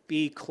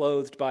be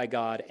clothed by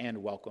God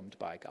and welcomed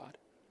by God.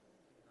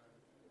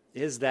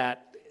 Is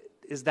that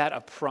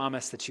a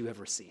promise that you have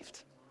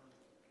received?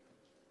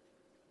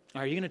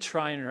 Are you going to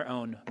try on your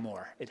own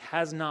more? It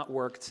has not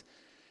worked,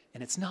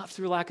 and it's not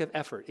through lack of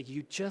effort.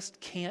 You just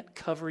can't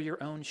cover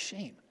your own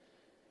shame.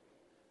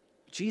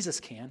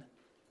 Jesus can.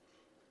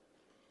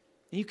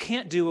 You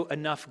can't do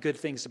enough good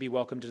things to be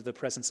welcomed into the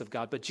presence of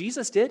God, but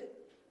Jesus did.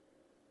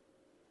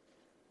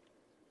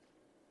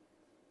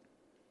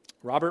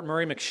 Robert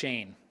Murray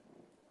McCheyne,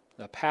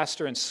 a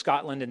pastor in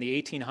Scotland in the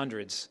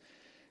 1800s,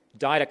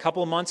 died a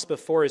couple months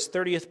before his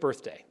 30th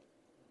birthday.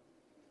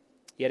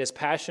 Yet his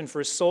passion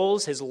for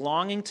souls, his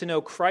longing to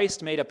know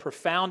Christ, made a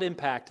profound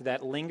impact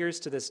that lingers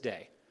to this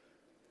day.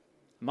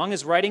 Among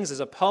his writings is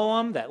a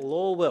poem that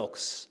Lowell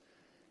Wilkes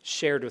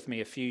shared with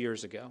me a few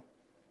years ago.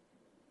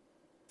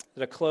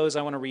 At a close,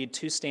 I want to read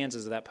 2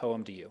 stanzas of that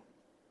poem to you.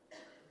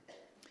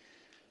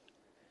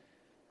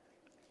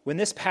 When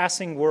this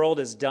passing world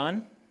is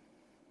done,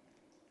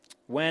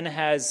 when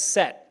has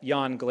set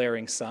yon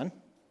glaring sun,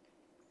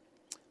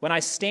 when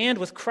I stand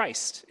with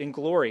Christ in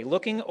glory,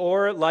 looking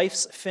o'er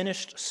life's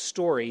finished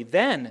story,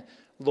 then,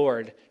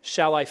 Lord,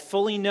 shall I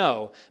fully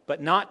know, but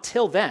not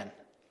till then,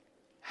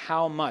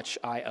 how much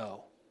I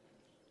owe.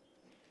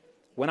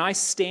 When I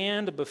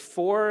stand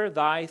before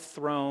thy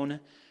throne,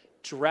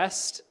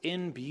 dressed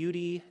in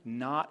beauty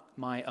not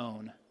my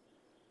own,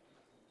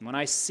 when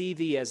I see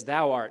thee as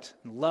thou art,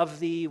 and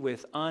love thee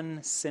with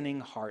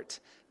unsinning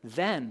heart,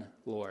 then,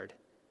 Lord,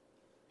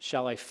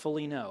 shall I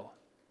fully know,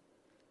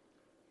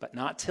 but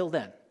not till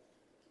then,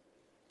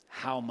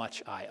 how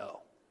much I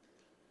owe.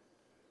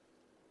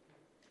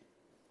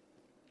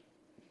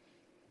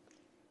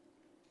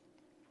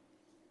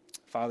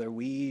 Father,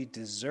 we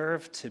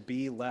deserve to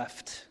be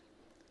left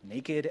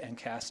naked and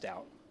cast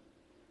out,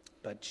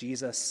 but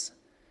Jesus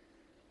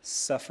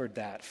suffered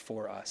that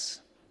for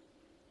us.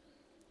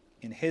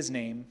 In his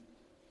name,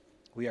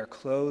 we are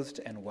clothed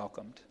and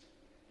welcomed.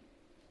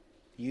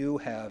 You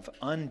have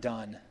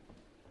undone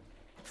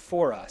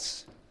for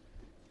us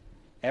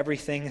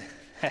everything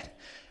that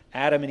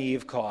Adam and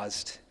Eve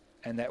caused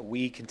and that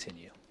we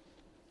continue.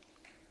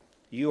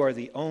 You are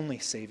the only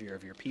Savior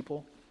of your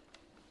people.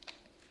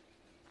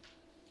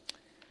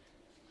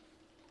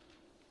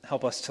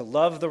 Help us to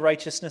love the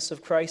righteousness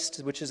of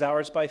Christ, which is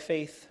ours by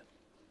faith.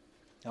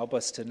 Help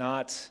us to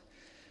not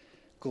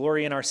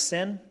glory in our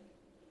sin,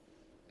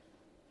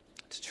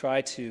 to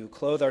try to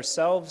clothe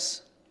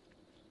ourselves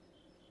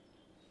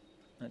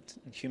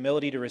and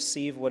humility to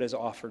receive what is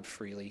offered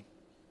freely.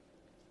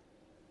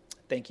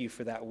 Thank you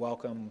for that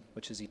welcome,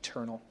 which is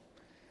eternal.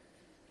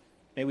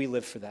 May we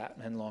live for that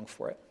and long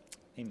for it.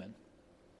 Amen.